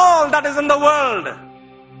 For all that is in the world,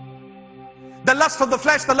 The lust of the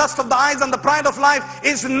flesh, the lust of the eyes, and the pride of life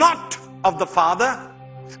is not of the Father,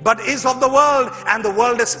 but is of the world, and the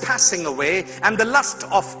world is passing away, and the lust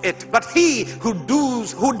of it. But he who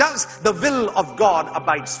does the will of God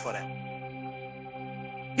abides forever.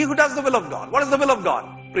 He who does the will of God. What is the will of God?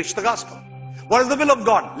 Preach the gospel. What is the will of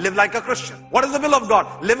God? Live like a Christian. What is the will of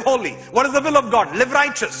God? Live holy. What is the will of God? Live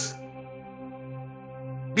righteous.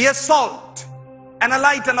 Be a salt and a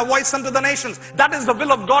light and a voice unto the nations. That is the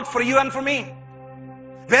will of God for you and for me.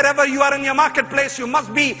 Wherever you are in your marketplace, you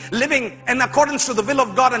must be living in accordance to the will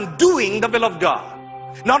of God and doing the will of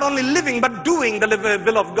God. Not only living, but doing the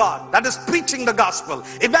will of God. That is preaching the gospel,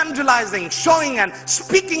 evangelizing, showing and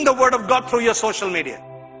speaking the word of God through your social media.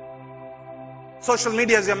 Social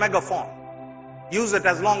media is your megaphone. Use it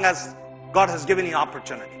as long as God has given you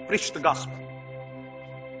opportunity. Preach the gospel.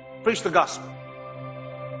 Preach the gospel.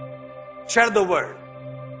 Share the word.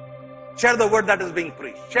 Share the word that is being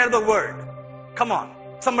preached. Share the word. Come on.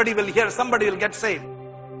 Somebody will hear. Somebody will get saved.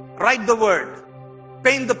 Write the word.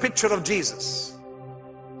 Paint the picture of Jesus.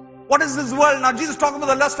 What is this world? Now Jesus talks about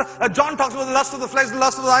the lust. John talks about the lust of the flesh, the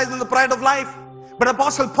lust of the eyes, and the pride of life. But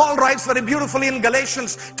Apostle Paul writes very beautifully in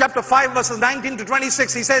Galatians chapter 5 verses 19 to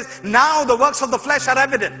 26. He says, now the works of the flesh are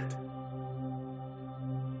evident.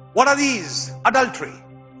 What are these? Adultery,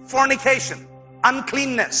 fornication,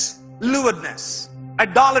 uncleanness, lewdness,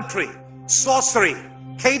 idolatry, sorcery,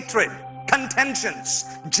 hatred, contentions,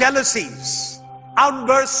 jealousies,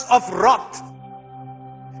 outbursts of wrath,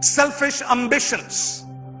 selfish ambitions,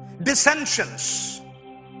 dissensions,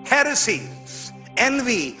 heresies,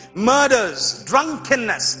 envy, murders,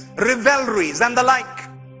 drunkenness, revelries, and the like,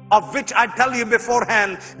 of which I tell you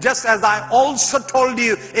beforehand, just as I also told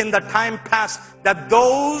you in the time past, that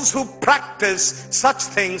those who practice such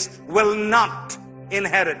things will not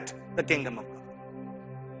inherit the kingdom of God.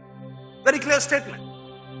 Very clear statement.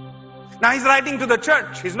 Now he's writing to the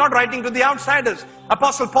church. He's not writing to the outsiders.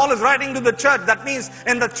 Apostle Paul is writing to the church. That means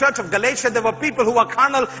in the church of Galatia, there were people who were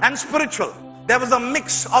carnal and spiritual. There was a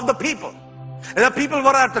mix of the people. The people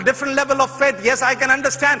were at a different level of faith. Yes, I can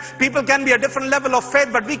understand. People can be a different level of faith,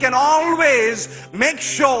 but we can always make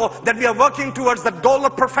sure that we are working towards the goal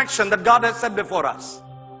of perfection that God has set before us.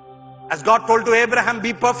 As God told to Abraham,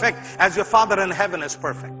 be perfect as your Father in heaven is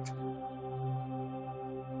perfect.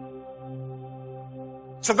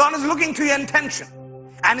 So God is looking to your intention.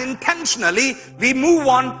 And intentionally, we move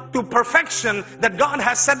on to perfection that God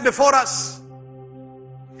has set before us.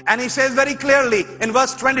 And he says very clearly in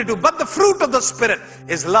verse 22, but the fruit of the Spirit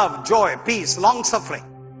is love, joy, peace, long-suffering,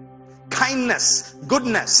 kindness,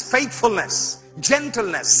 goodness, faithfulness,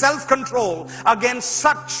 gentleness, self-control. Against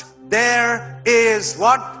such there is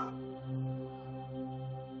what?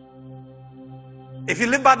 If you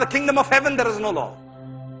live by the kingdom of heaven, there is no law.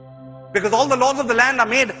 Because all the laws of the land are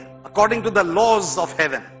made according to the laws of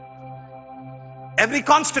heaven. Every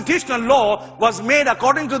constitutional law was made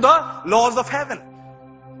according to the laws of heaven.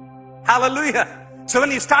 Hallelujah. So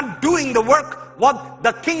when you start doing the work, what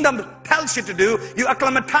the kingdom tells you to do, you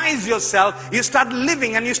acclimatize yourself, you start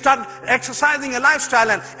living and you start exercising a lifestyle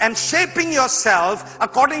and shaping yourself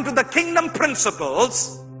according to the kingdom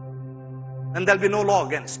principles, then there'll be no law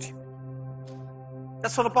against you.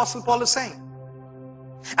 That's what Apostle Paul is saying.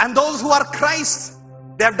 And those who are Christ,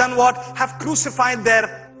 they have done what? Have crucified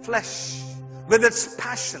their flesh with its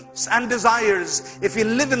passions and desires. If we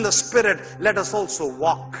live in the Spirit, let us also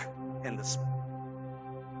walk in the Spirit.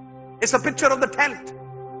 It's a picture of the tent,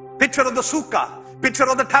 picture of the sukkah, picture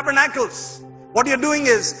of the tabernacles. What you're doing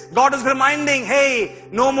is, God is reminding, hey,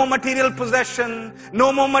 no more material possession,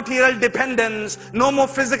 no more material dependence, no more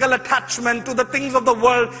physical attachment to the things of the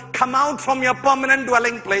world. Come out from your permanent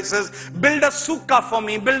dwelling places. Build a sukkah for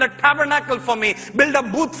me, build a tabernacle for me, build a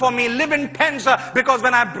booth for me, live in tents. Because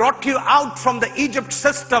when I brought you out from the Egypt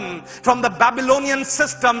system, from the Babylonian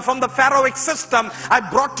system, from the Pharaohic system, I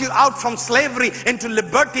brought you out from slavery into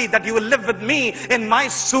liberty, that you will live with me in my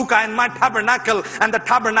sukkah, in my tabernacle, and the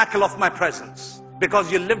tabernacle of my presence.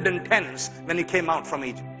 Because you lived in tents when you came out from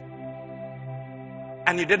Egypt.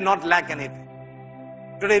 And you did not lack anything.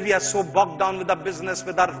 Today we are so bogged down with our business,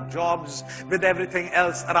 with our jobs, with everything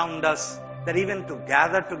else around us, that even to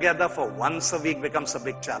gather together for once a week becomes a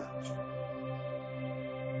big challenge.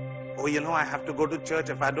 Oh, you know, I have to go to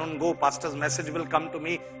church. If I don't go, pastor's message will come to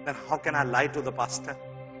me. Then how can I lie to the pastor?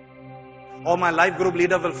 Or my life group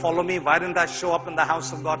leader will follow me. Why didn't I show up in the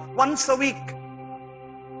house of God? Once a week.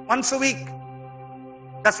 Once a week.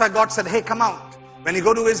 That's why God said, hey, come out. When you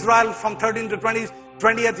go to Israel from 13th to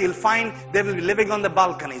 20th, you'll find they will be living on the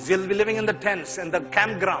balconies. You'll be living in the tents, in the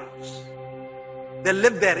campgrounds. They'll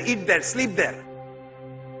live there, eat there, sleep there.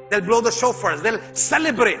 They'll blow the shofars. They'll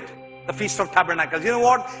celebrate The Feast of Tabernacles. You know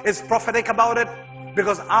what is prophetic about it?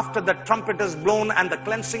 Because after the trumpet is blown and the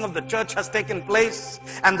cleansing of the church has taken place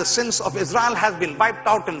and the sins of Israel has been wiped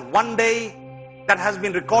out in one day, that has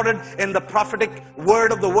been recorded in the prophetic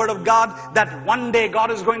word of the Word of God, that one day God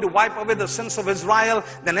is going to wipe away the sins of Israel.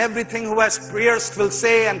 Then everything who has pierced will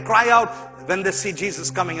say and cry out when they see Jesus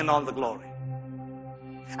coming in all the glory.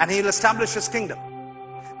 And He'll establish His kingdom.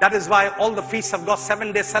 That is why all the feasts have got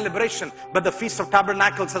 7-day celebration, but the Feast of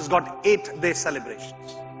Tabernacles has got 8-day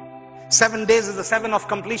celebrations. 7 days is the 7 of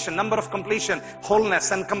completion, number of completion,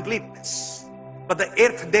 wholeness and completeness. But the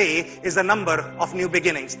 8th day is the number of new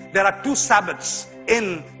beginnings. There are 2 Sabbaths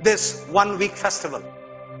in this 1-week festival.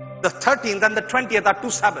 The 13th and the 20th are 2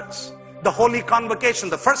 Sabbaths. The Holy Convocation,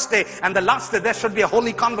 the first day and the last day, there should be a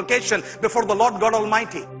Holy Convocation before the Lord God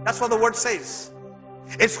Almighty. That's what the word says.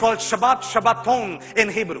 It's called Shabbat Shabbaton in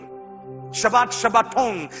Hebrew. Shabbat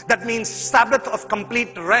Shabbaton, that means Sabbath of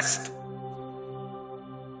complete rest.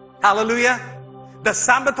 Hallelujah. The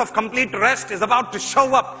Sabbath of complete rest is about to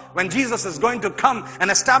show up. When Jesus is going to come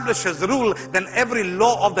and establish His rule, then every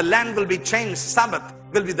law of the land will be changed. Sabbath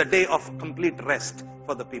will be the day of complete rest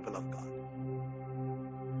for the people of God.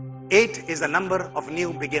 8 is the number of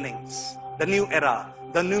new beginnings, the new era,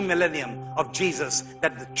 the new millennium of Jesus,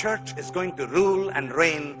 that the church is going to rule and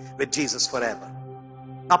reign with Jesus forever.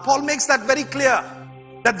 Now Paul makes that very clear,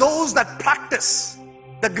 that those that practice,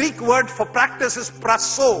 the Greek word for practice is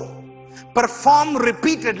praso, perform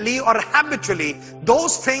repeatedly or habitually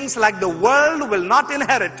those things like the world will not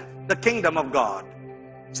inherit the kingdom of God.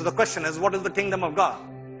 So the question is, what is the kingdom of God?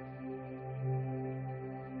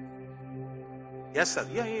 Yes, sir.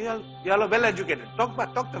 You are well educated.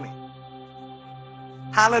 Talk to me.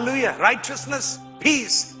 Hallelujah. Righteousness,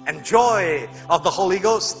 peace, and joy of the Holy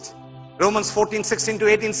Ghost. Romans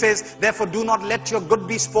 14:16-18 says, therefore do not let your good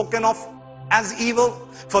be spoken of as evil,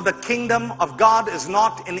 for the kingdom of God is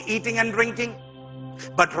not in eating and drinking,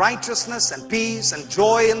 but righteousness and peace and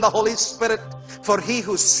joy in the Holy Spirit. For he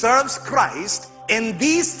who serves Christ in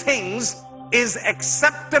these things is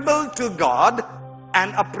acceptable to God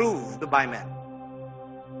and approved by men.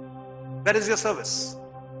 Where is your service?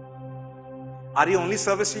 Are you only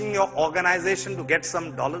servicing your organization to get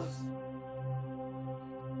some dollars?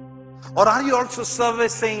 Or are you also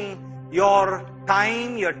servicing your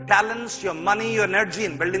time, your talents, your money, your energy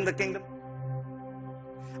in building the kingdom?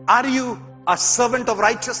 Are you a servant of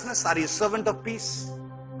righteousness? Are you a servant of peace?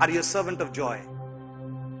 Are you a servant of joy?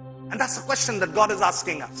 And that's the question that God is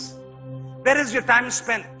asking us. Where is your time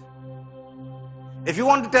spent? If you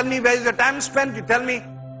want to tell me where is your time spent, you tell me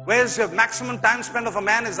where is your maximum time spent of a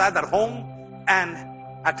man is either home and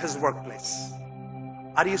at his workplace.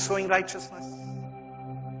 Are you sowing righteousness?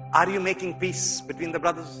 Are you making peace between the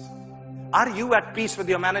brothers? Are you at peace with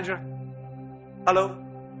your manager? Hello?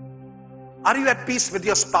 Are you at peace with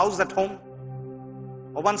your spouse at home?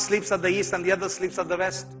 Or one sleeps at the east and the other sleeps at the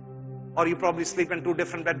west? Or you probably sleep in 2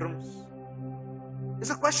 different bedrooms? It's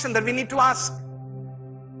a question that we need to ask.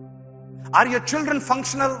 Are your children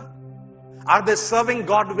functional? Are they serving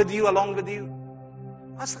God with you, along with you?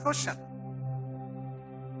 That's the question.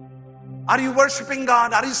 Are you worshiping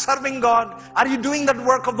God? Are you serving God? Are you doing that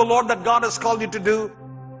work of the Lord that God has called you to do?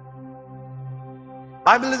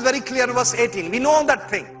 Bible is very clear, verse 18. We know that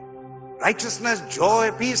thing. Righteousness,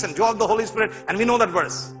 joy, peace, and joy of the Holy Spirit. And we know that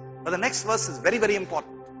verse. But the next verse is very, very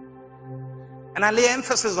important. And I lay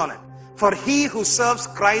emphasis on it. For he who serves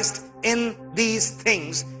Christ in these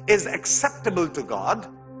things is acceptable to God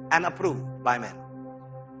and approved by men.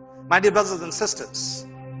 My dear brothers and sisters,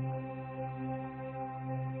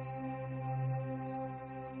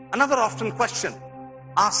 another often question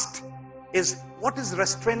asked is, what is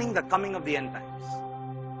restraining the coming of the end times?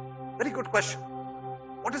 Very good question.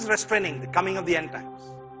 What is restraining the coming of the end times?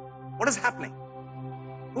 What is happening?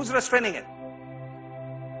 Who's restraining it?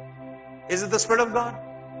 Is it the Spirit of God?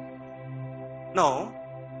 No.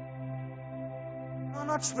 No,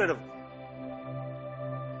 not Spirit of God.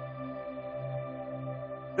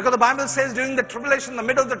 Because the Bible says during the tribulation, the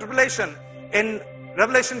middle of the tribulation, in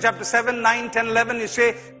Revelation chapter 7, 9, 10, 11, you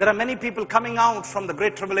say there are many people coming out from the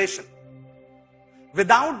great tribulation.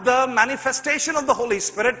 Without the manifestation of the Holy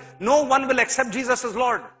Spirit, no one will accept Jesus as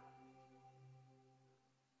Lord.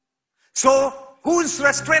 So, who is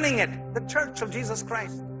restraining it? The church of Jesus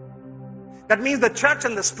Christ. That means the church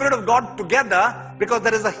and the Spirit of God together, because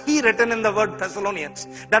there is a He written in the word Thessalonians.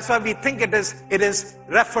 That's why we think it is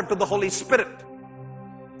referred to the Holy Spirit.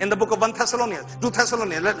 In the book of 2 Thessalonians,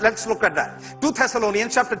 let's look at that. 2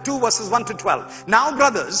 Thessalonians chapter 2 verses 1 to 12. Now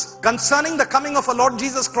brothers, concerning the coming of our Lord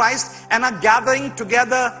Jesus Christ and our gathering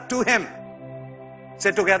together to Him.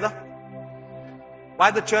 Say together. Why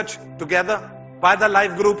the church? Together. Why the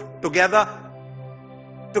life group? Together.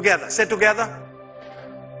 Together. Say together.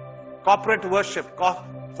 Corporate worship,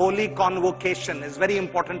 holy convocation is very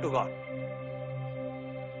important to God.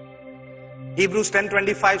 Hebrews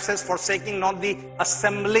 10:25 says, forsaking not the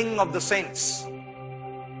assembling of the saints.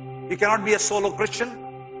 You cannot be a solo Christian,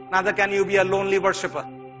 neither can you be a lonely worshipper.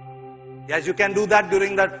 Yes, you can do that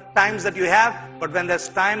during the times that you have, but when there's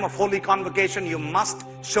time of holy convocation, you must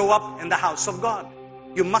show up in the house of God.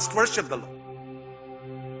 You must worship the Lord.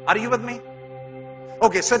 Are you with me?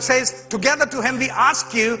 Okay, so it says, together to him we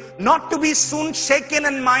ask you not to be soon shaken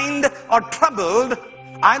in mind or troubled,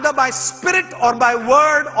 either by spirit or by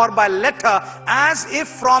word or by letter, as if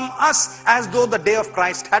from us, as though the day of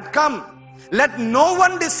Christ had come. Let no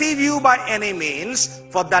one deceive you by any means,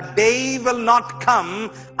 for that day will not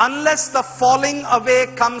come unless the falling away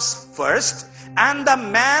comes first, and the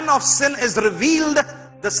man of sin is revealed,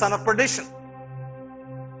 the son of perdition.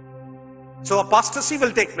 So apostasy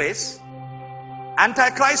will take place.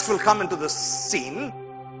 Antichrist will come into the scene,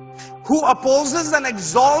 who opposes and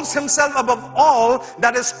exalts himself above all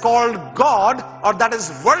that is called God, or that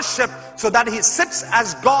is worship, so that he sits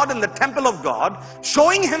as God in the temple of God,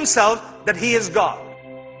 showing himself that he is God.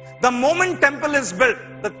 The moment temple is built,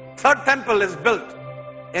 the third temple is built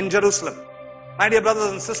in Jerusalem. My dear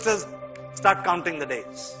brothers and sisters, start counting the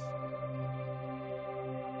days.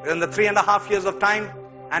 Within the 3.5 years of time,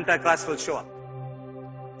 Antichrist will show up.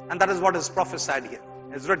 And that is what is prophesied here.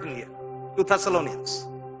 It's written here to Thessalonians.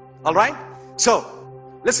 All right? So,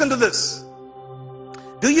 listen to this.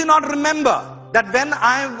 Do you not remember that when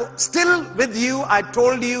I was still with you, I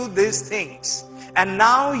told you these things? And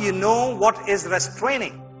now you know what is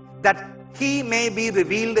restraining, that he may be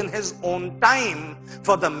revealed in his own time.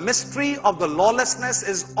 For the mystery of the lawlessness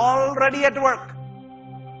is already at work.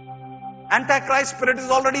 Antichrist spirit is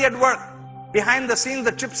already at work. Behind the scenes,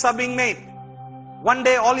 the chips are being made. One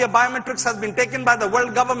day, all your biometrics has been taken by the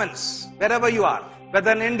world governments, wherever you are,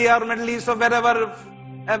 whether in India or Middle East or wherever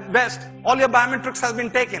West, all your biometrics has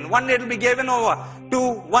been taken. One day it will be given over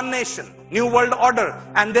to one nation, new world order,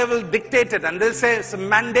 and they will dictate it, and they'll say it's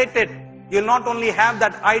mandated. You'll not only have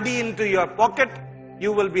that ID into your pocket,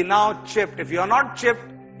 you will be now chipped. If you are not chipped,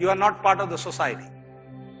 you are not part of the society.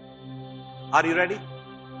 Are you ready?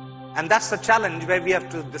 And that's the challenge, where we have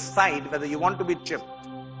to decide whether you want to be chipped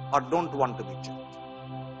or don't want to be chipped.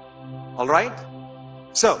 All right?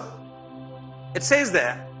 So, it says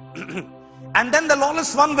there, and then the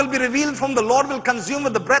lawless one will be revealed, whom the Lord will consume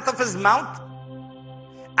with the breath of his mouth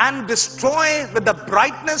and destroy with the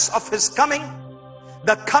brightness of his coming.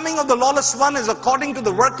 The coming of the lawless one is according to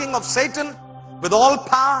the working of Satan, with all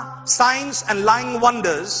power, signs, and lying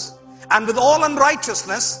wonders, and with all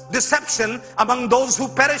unrighteousness, deception among those who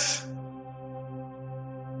perish.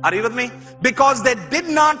 Are you with me? Because they did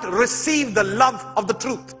not receive the love of the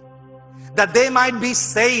truth, that they might be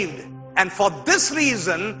saved. And for this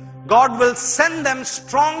reason, God will send them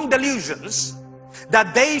strong delusions,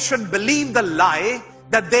 that they should believe the lie,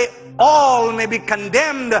 that they all may be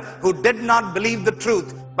condemned who did not believe the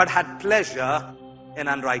truth, but had pleasure in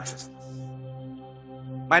unrighteousness.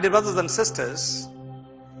 My dear brothers and sisters,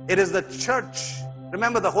 it is the church.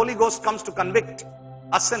 Remember, the Holy Ghost comes to convict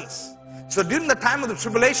our sins. So during the time of the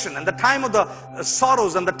tribulation and the time of the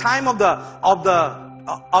sorrows and the time of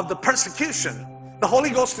the persecution, the Holy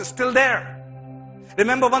Ghost is still there.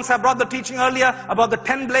 Remember, once I brought the teaching earlier about the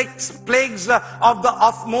 10 plagues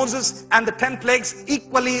of Moses, and the 10 plagues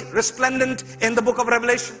equally resplendent in the book of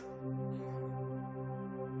Revelation.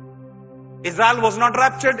 Israel was not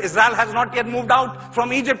raptured. Israel has not yet moved out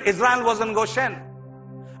from Egypt. Israel was in Goshen.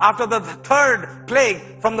 After the third plague,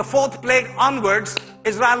 from the fourth plague onwards,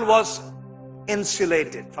 Israel was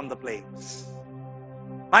insulated from the plagues.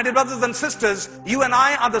 My dear brothers and sisters, you and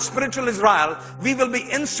I are the spiritual Israel. We will be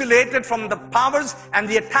insulated from the powers and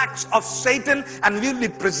the attacks of Satan, and we will be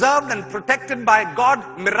preserved and protected by God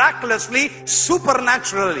miraculously,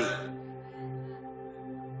 supernaturally.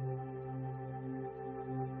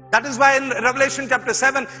 That is why in Revelation chapter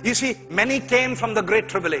 7, you see, many came from the great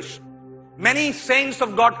tribulation. Many saints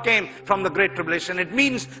of God came from the great tribulation. It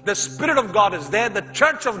means the Spirit of God is there. The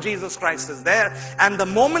church of Jesus Christ is there. And the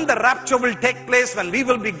moment the rapture will take place, when we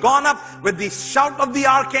will be gone up with the shout of the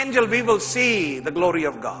archangel, we will see the glory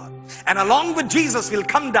of God. And along with Jesus, we'll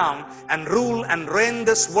come down and rule and reign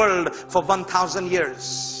this world for 1,000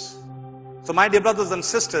 years. So my dear brothers and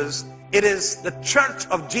sisters, it is the church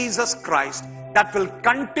of Jesus Christ that will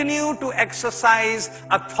continue to exercise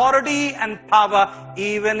authority and power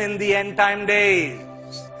even in the end time days.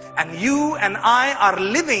 And you and I are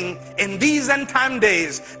living in these end time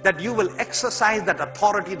days, that you will exercise that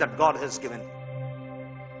authority that God has given you.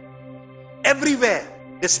 Everywhere,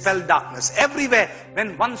 dispel darkness. Everywhere,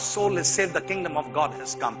 when one soul is saved, the kingdom of God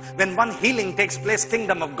has come. When one healing takes place,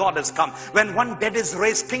 kingdom of God has come. When one dead is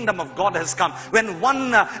raised, kingdom of God has come. When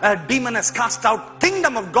one demon is cast out,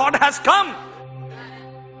 kingdom of God has come.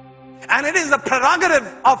 And it is the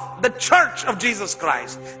prerogative of the church of Jesus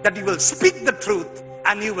Christ that you will speak the truth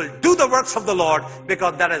and you will do the works of the Lord,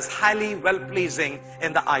 because that is highly well-pleasing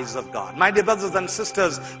in the eyes of God. My dear brothers and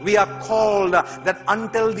sisters, we are called that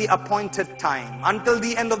until the appointed time, until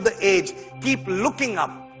the end of the age, keep looking up.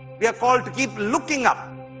 We are called to keep looking up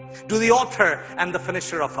to the author and the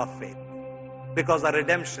finisher of our faith, because our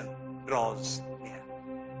redemption draws near.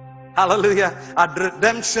 Hallelujah. Our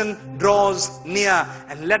redemption draws near,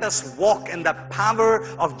 and let us walk in the power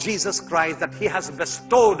of Jesus Christ that He has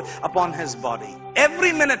bestowed upon His body.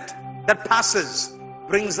 Every minute that passes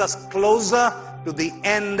brings us closer to the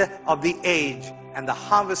end of the age and the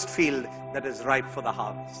harvest field that is ripe for the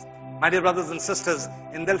harvest. My dear brothers and sisters,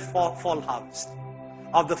 in the fall harvest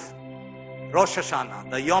of the Rosh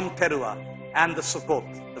Hashanah, the Yom Teruah, and the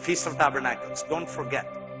Sukkot, the Feast of Tabernacles, don't forget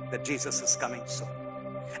that Jesus is coming soon.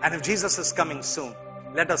 And if Jesus is coming soon,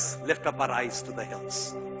 let us lift up our eyes to the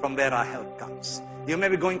hills from where our help comes. You may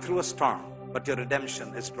be going through a storm, but your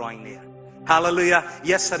redemption is drawing near. Hallelujah.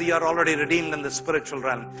 Yes, sir, you are already redeemed in the spiritual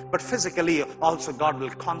realm, but physically also God will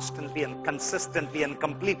constantly and consistently and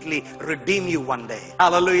completely redeem you one day.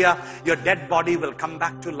 Hallelujah. Your dead body will come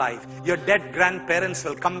back to life. Your dead grandparents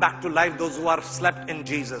will come back to life, those who are slept in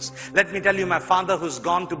Jesus. Let me tell you, my father who's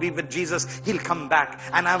gone to be with Jesus, he'll come back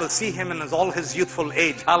and I will see him in all his youthful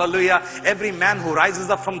age. Hallelujah. Every man who rises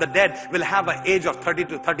up from the dead will have an age of 30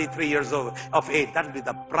 to 33 years of age. That will be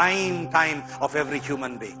the prime time of every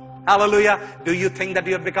human being. Hallelujah. Do you think that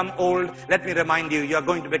you have become old? Let me remind you, you are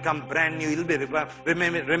going to become brand new. You'll be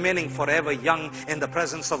remaining forever young in the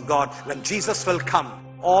presence of God. When Jesus will come,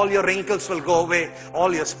 all your wrinkles will go away.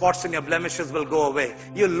 All your spots and your blemishes will go away.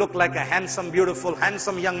 You'll look like a handsome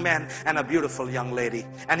young man and a beautiful young lady.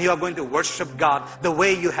 And you are going to worship God the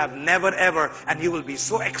way you have never ever. And you will be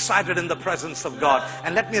so excited in the presence of God.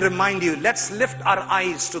 And let me remind you, let's lift our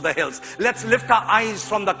eyes to the hills. Let's lift our eyes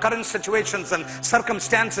from the current situations and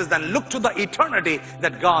circumstances and look to the eternity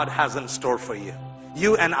that God has in store for you.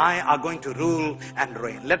 You and I are going to rule and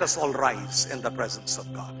reign. Let us all rise in the presence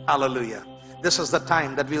of God. Hallelujah. This is the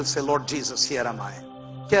time that we'll say, Lord Jesus, here am I.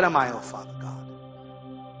 Here am I, O Father God.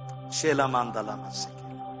 Here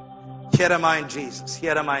am I, Jesus.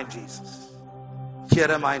 Here am I, Jesus.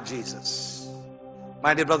 Here am I, Jesus.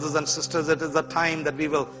 My dear brothers and sisters, it is the time that we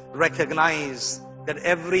will recognize that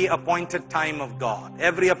every appointed time of God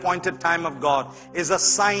is a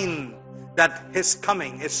sign that His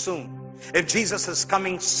coming is soon. If Jesus is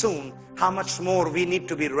coming soon, how much more we need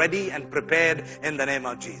to be ready and prepared in the name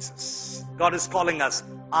of Jesus. God is calling us.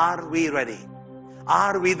 Are we ready?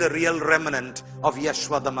 Are we the real remnant of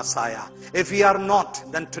Yeshua the Messiah? If we are not,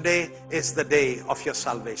 then today is the day of your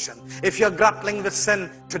salvation. If you're grappling with sin,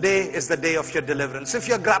 today is the day of your deliverance. If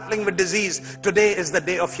you're grappling with disease, today is the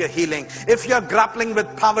day of your healing. If you're grappling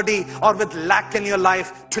with poverty or with lack in your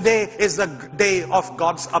life, today is the day of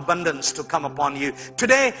God's abundance to come upon you.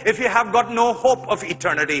 Today, if you have got no hope of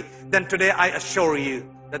eternity, then today I assure you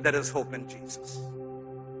that there is hope in Jesus.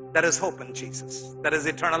 There is hope in Jesus. There is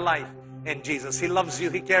eternal life in Jesus. He loves you.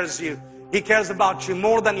 He cares you. He cares about you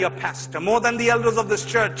more than your pastor, more than the elders of this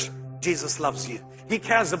church. Jesus loves you. He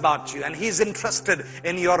cares about you and He's interested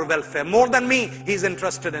in your welfare. More than me, He's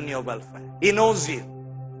interested in your welfare. He knows you.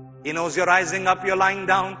 He knows you're rising up, you're lying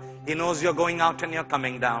down. He knows you're going out and you're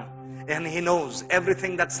coming down. And He knows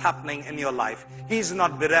everything that's happening in your life. He's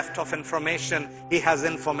not bereft of information. He has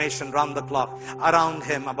information round the clock around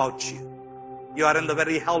Him about you. You are in the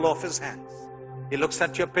very hollow of His hands. He looks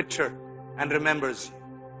at your picture and remembers you.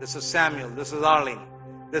 This is Samuel. This is Arlene.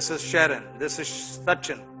 This is Sharon. This is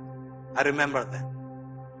Sachin. I remember them.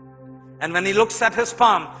 And when He looks at His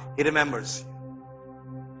palm, He remembers you.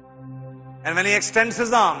 And when He extends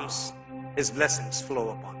His arms, His blessings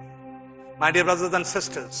flow upon you. My dear brothers and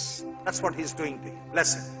sisters, that's what He's doing to you.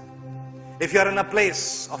 Blessing. If you are in a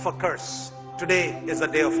place of a curse, today is the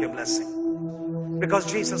day of your blessing. Because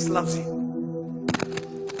Jesus loves you.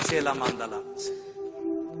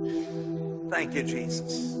 Thank you,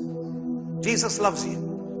 Jesus. Jesus loves you.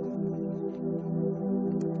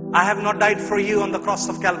 I have not died for you on the cross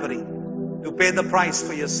of Calvary to pay the price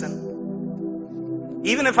for your sin.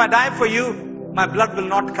 Even if I die for you, my blood will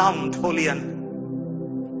not count holy and.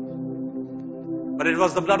 But it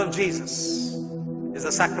was the blood of Jesus. It's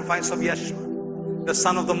the sacrifice of Yeshua, the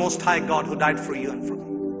Son of the Most High God, who died for you and for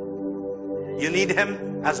me. You need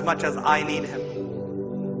Him as much as I need Him.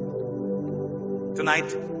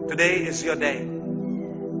 Tonight, Today is your day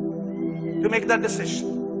to make that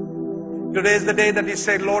decision. Today is the day that you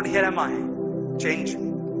say, Lord, here am I. Change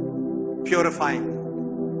me, purify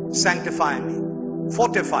me, sanctify me,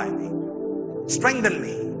 fortify me, strengthen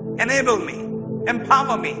me, enable me,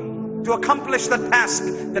 empower me to accomplish the task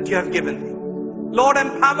that you have given me. Lord,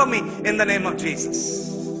 empower me in the name of Jesus.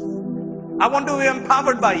 I want to be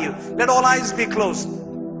empowered by you. Let all eyes be closed.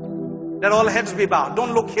 Let all heads be bowed.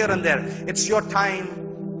 Don't look here and there. It's your time.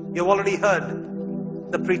 You've already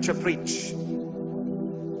heard the preacher preach.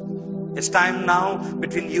 It's time now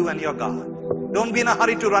between you and your God. Don't be in a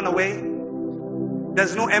hurry to run away.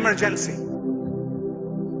 There's no emergency.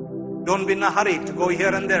 Don't be in a hurry to go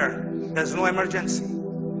here and there. There's no emergency.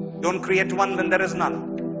 Don't create one when there is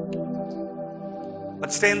none.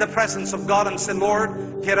 But stay in the presence of God and say,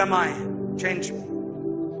 Lord, here am I. Change me.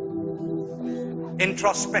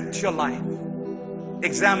 Introspect your life.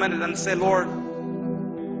 Examine it and say, Lord,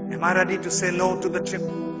 am I ready to say no to the chip?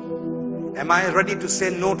 Am I ready to say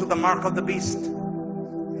no to the mark of the beast?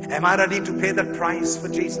 Am I ready to pay that price for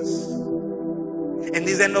Jesus? In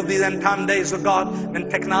these end time days, oh God, when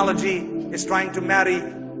technology is trying to marry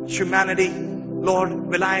humanity, Lord,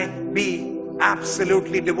 will I be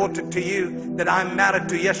absolutely devoted to you, that I'm married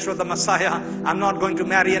to Yeshua the Messiah. I'm not going to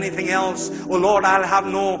marry anything else. Oh Lord, I'll have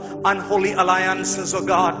no unholy alliances, oh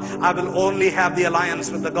God. I will only have the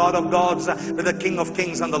alliance with the God of gods, with the King of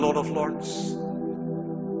kings and the Lord of lords.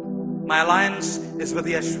 My alliance is with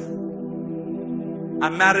Yeshua.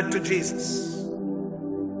 I'm married to Jesus.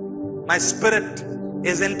 My spirit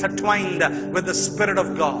is intertwined with the Spirit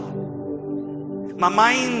of God. My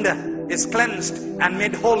mind is cleansed and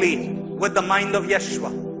made holy with the mind of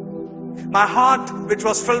Yeshua. My heart, which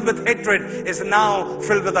was filled with hatred, is now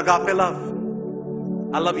filled with agape love.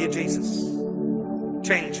 I love you, Jesus.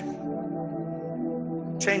 Change me.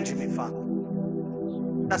 Change me, Father.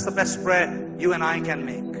 That's the best prayer you and I can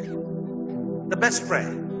make. The best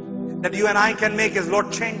prayer that you and I can make is,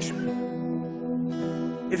 Lord, change me.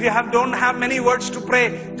 If you don't have many words to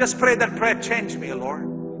pray, just pray that prayer. Change me, Lord.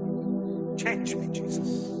 Change me,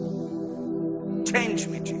 Jesus. Change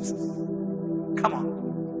me, Jesus. Come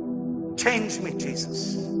on. Change me,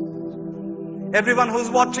 Jesus. Everyone who's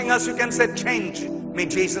watching us, you can say, change me,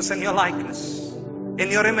 Jesus, in your likeness, in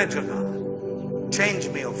your image, oh God. Change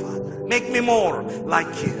me, oh Father. Make me more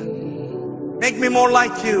like you. Make me more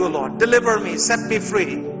like you, oh Lord. Deliver me, set me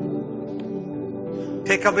free.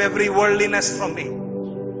 Take away every worldliness from me.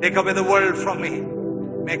 Take away the world from me.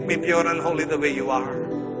 Make me pure and holy the way you are.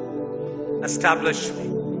 Establish me.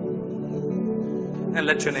 And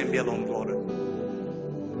let your name be alone glorified.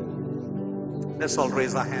 Let's all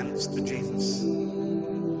raise our hands to Jesus.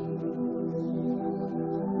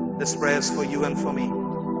 This prayer is for you and for me.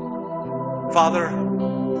 Father,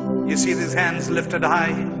 you see these hands lifted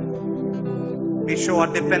high. We show our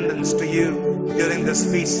dependence to you during this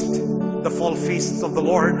feast, the fall feasts of the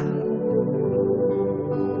Lord.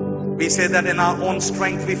 We say that in our own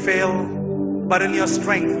strength we fail, but in your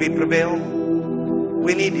strength we prevail.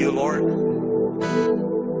 We need you, Lord.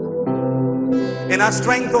 In our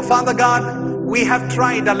strength, oh Father God, we have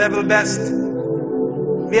tried our level best.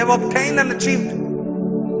 We have obtained and achieved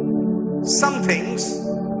some things,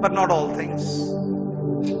 but not all things.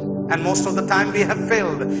 And most of the time we have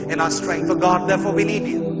failed in our strength, oh God. Therefore we need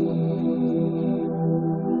you.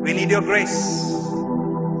 We need your grace.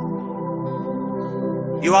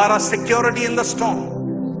 You are our security in the storm.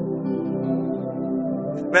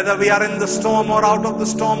 Whether we are in the storm or out of the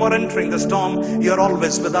storm or entering the storm, you are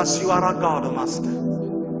always with us. You are our God, O Master.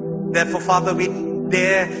 Therefore, Father, we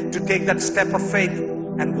dare to take that step of faith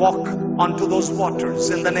and walk onto those waters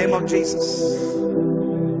in the name of Jesus.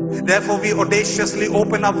 Therefore, we audaciously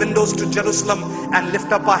open our windows to Jerusalem and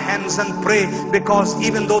lift up our hands and pray, because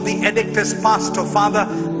even though the edict is passed, oh Father,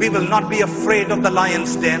 we will not be afraid of the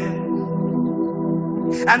lion's den.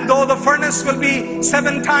 And though the furnace will be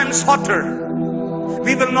 7 times hotter,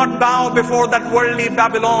 we will not bow before that worldly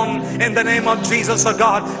Babylon in the name of Jesus, oh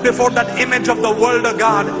God, before that image of the world, oh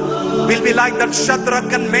God. We'll be like that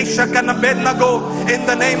Shadrach and Meshach and Abednego in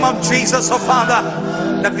the name of Jesus, oh Father,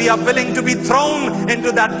 that we are willing to be thrown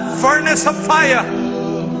into that furnace of fire,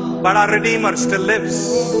 but our Redeemer still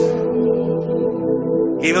lives.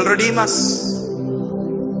 He will redeem us.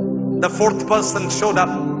 The 4th person showed up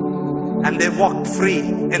and they walked free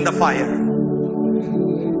in the fire.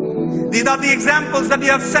 These are the examples that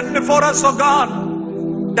you have set before us, oh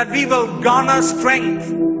God, that we will garner strength.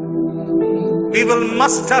 We will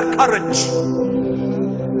muster courage.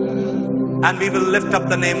 And we will lift up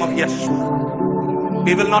the name of Yeshua.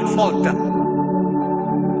 We will not falter.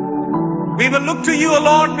 We will look to you, O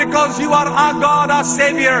Lord, because you are our God, our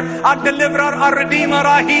Savior, our Deliverer, our Redeemer,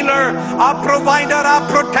 our Healer, our Provider, our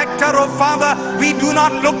Protector, O Father. We do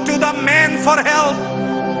not look to the man for help.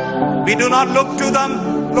 We do not look to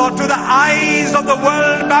them, Lord, to the eyes of the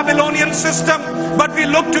world Babylonian system, but we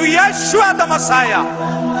look to Yeshua the Messiah,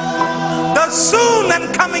 the soon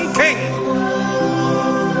and coming King,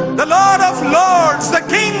 the Lord of Lords, the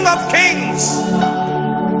King of Kings,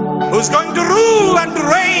 who's going to rule and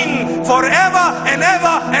reign forever and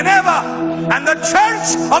ever and ever. And the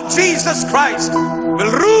church of Jesus Christ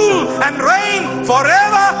will rule and reign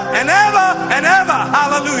forever and ever and ever.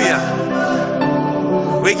 Hallelujah.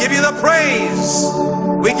 We give you the praise,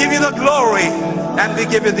 we give you the glory, and we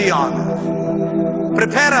give you the honor.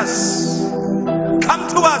 Prepare us. Come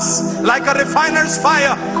to us like a refiner's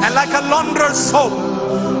fire and like a launderer's soap,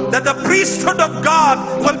 that the priesthood of God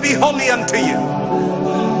will be holy unto you.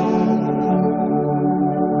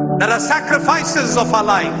 That the sacrifices of our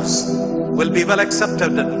lives will be well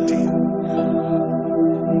accepted unto you.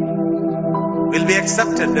 Will be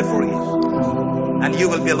accepted before you, and you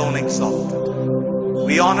will be alone exalted.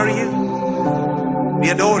 We honor you, we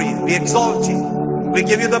adore you, we exalt you, we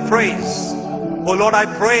give you the praise. Oh Lord, I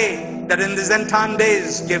pray that in these end time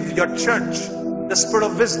days, give your church the spirit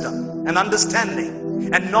of wisdom and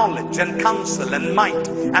understanding and knowledge and counsel and might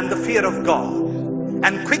and the fear of God,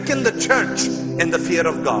 and quicken the church in the fear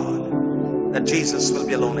of God, that Jesus will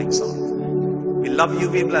be alone exalted. We love you,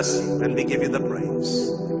 we bless you, and we give you the praise.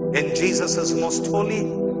 In Jesus' most holy,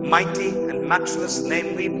 mighty, and matchless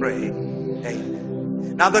name we pray.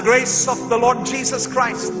 Amen. Now the grace of the Lord Jesus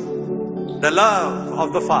Christ, the love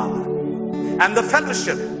of the Father, and the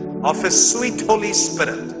fellowship of His sweet Holy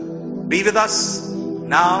Spirit be with us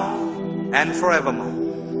now and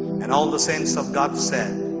forevermore. And all the saints of God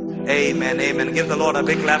said, amen, amen. Give the Lord a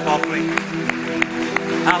big clap offering.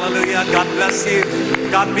 Hallelujah. God bless you.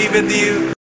 God be with you.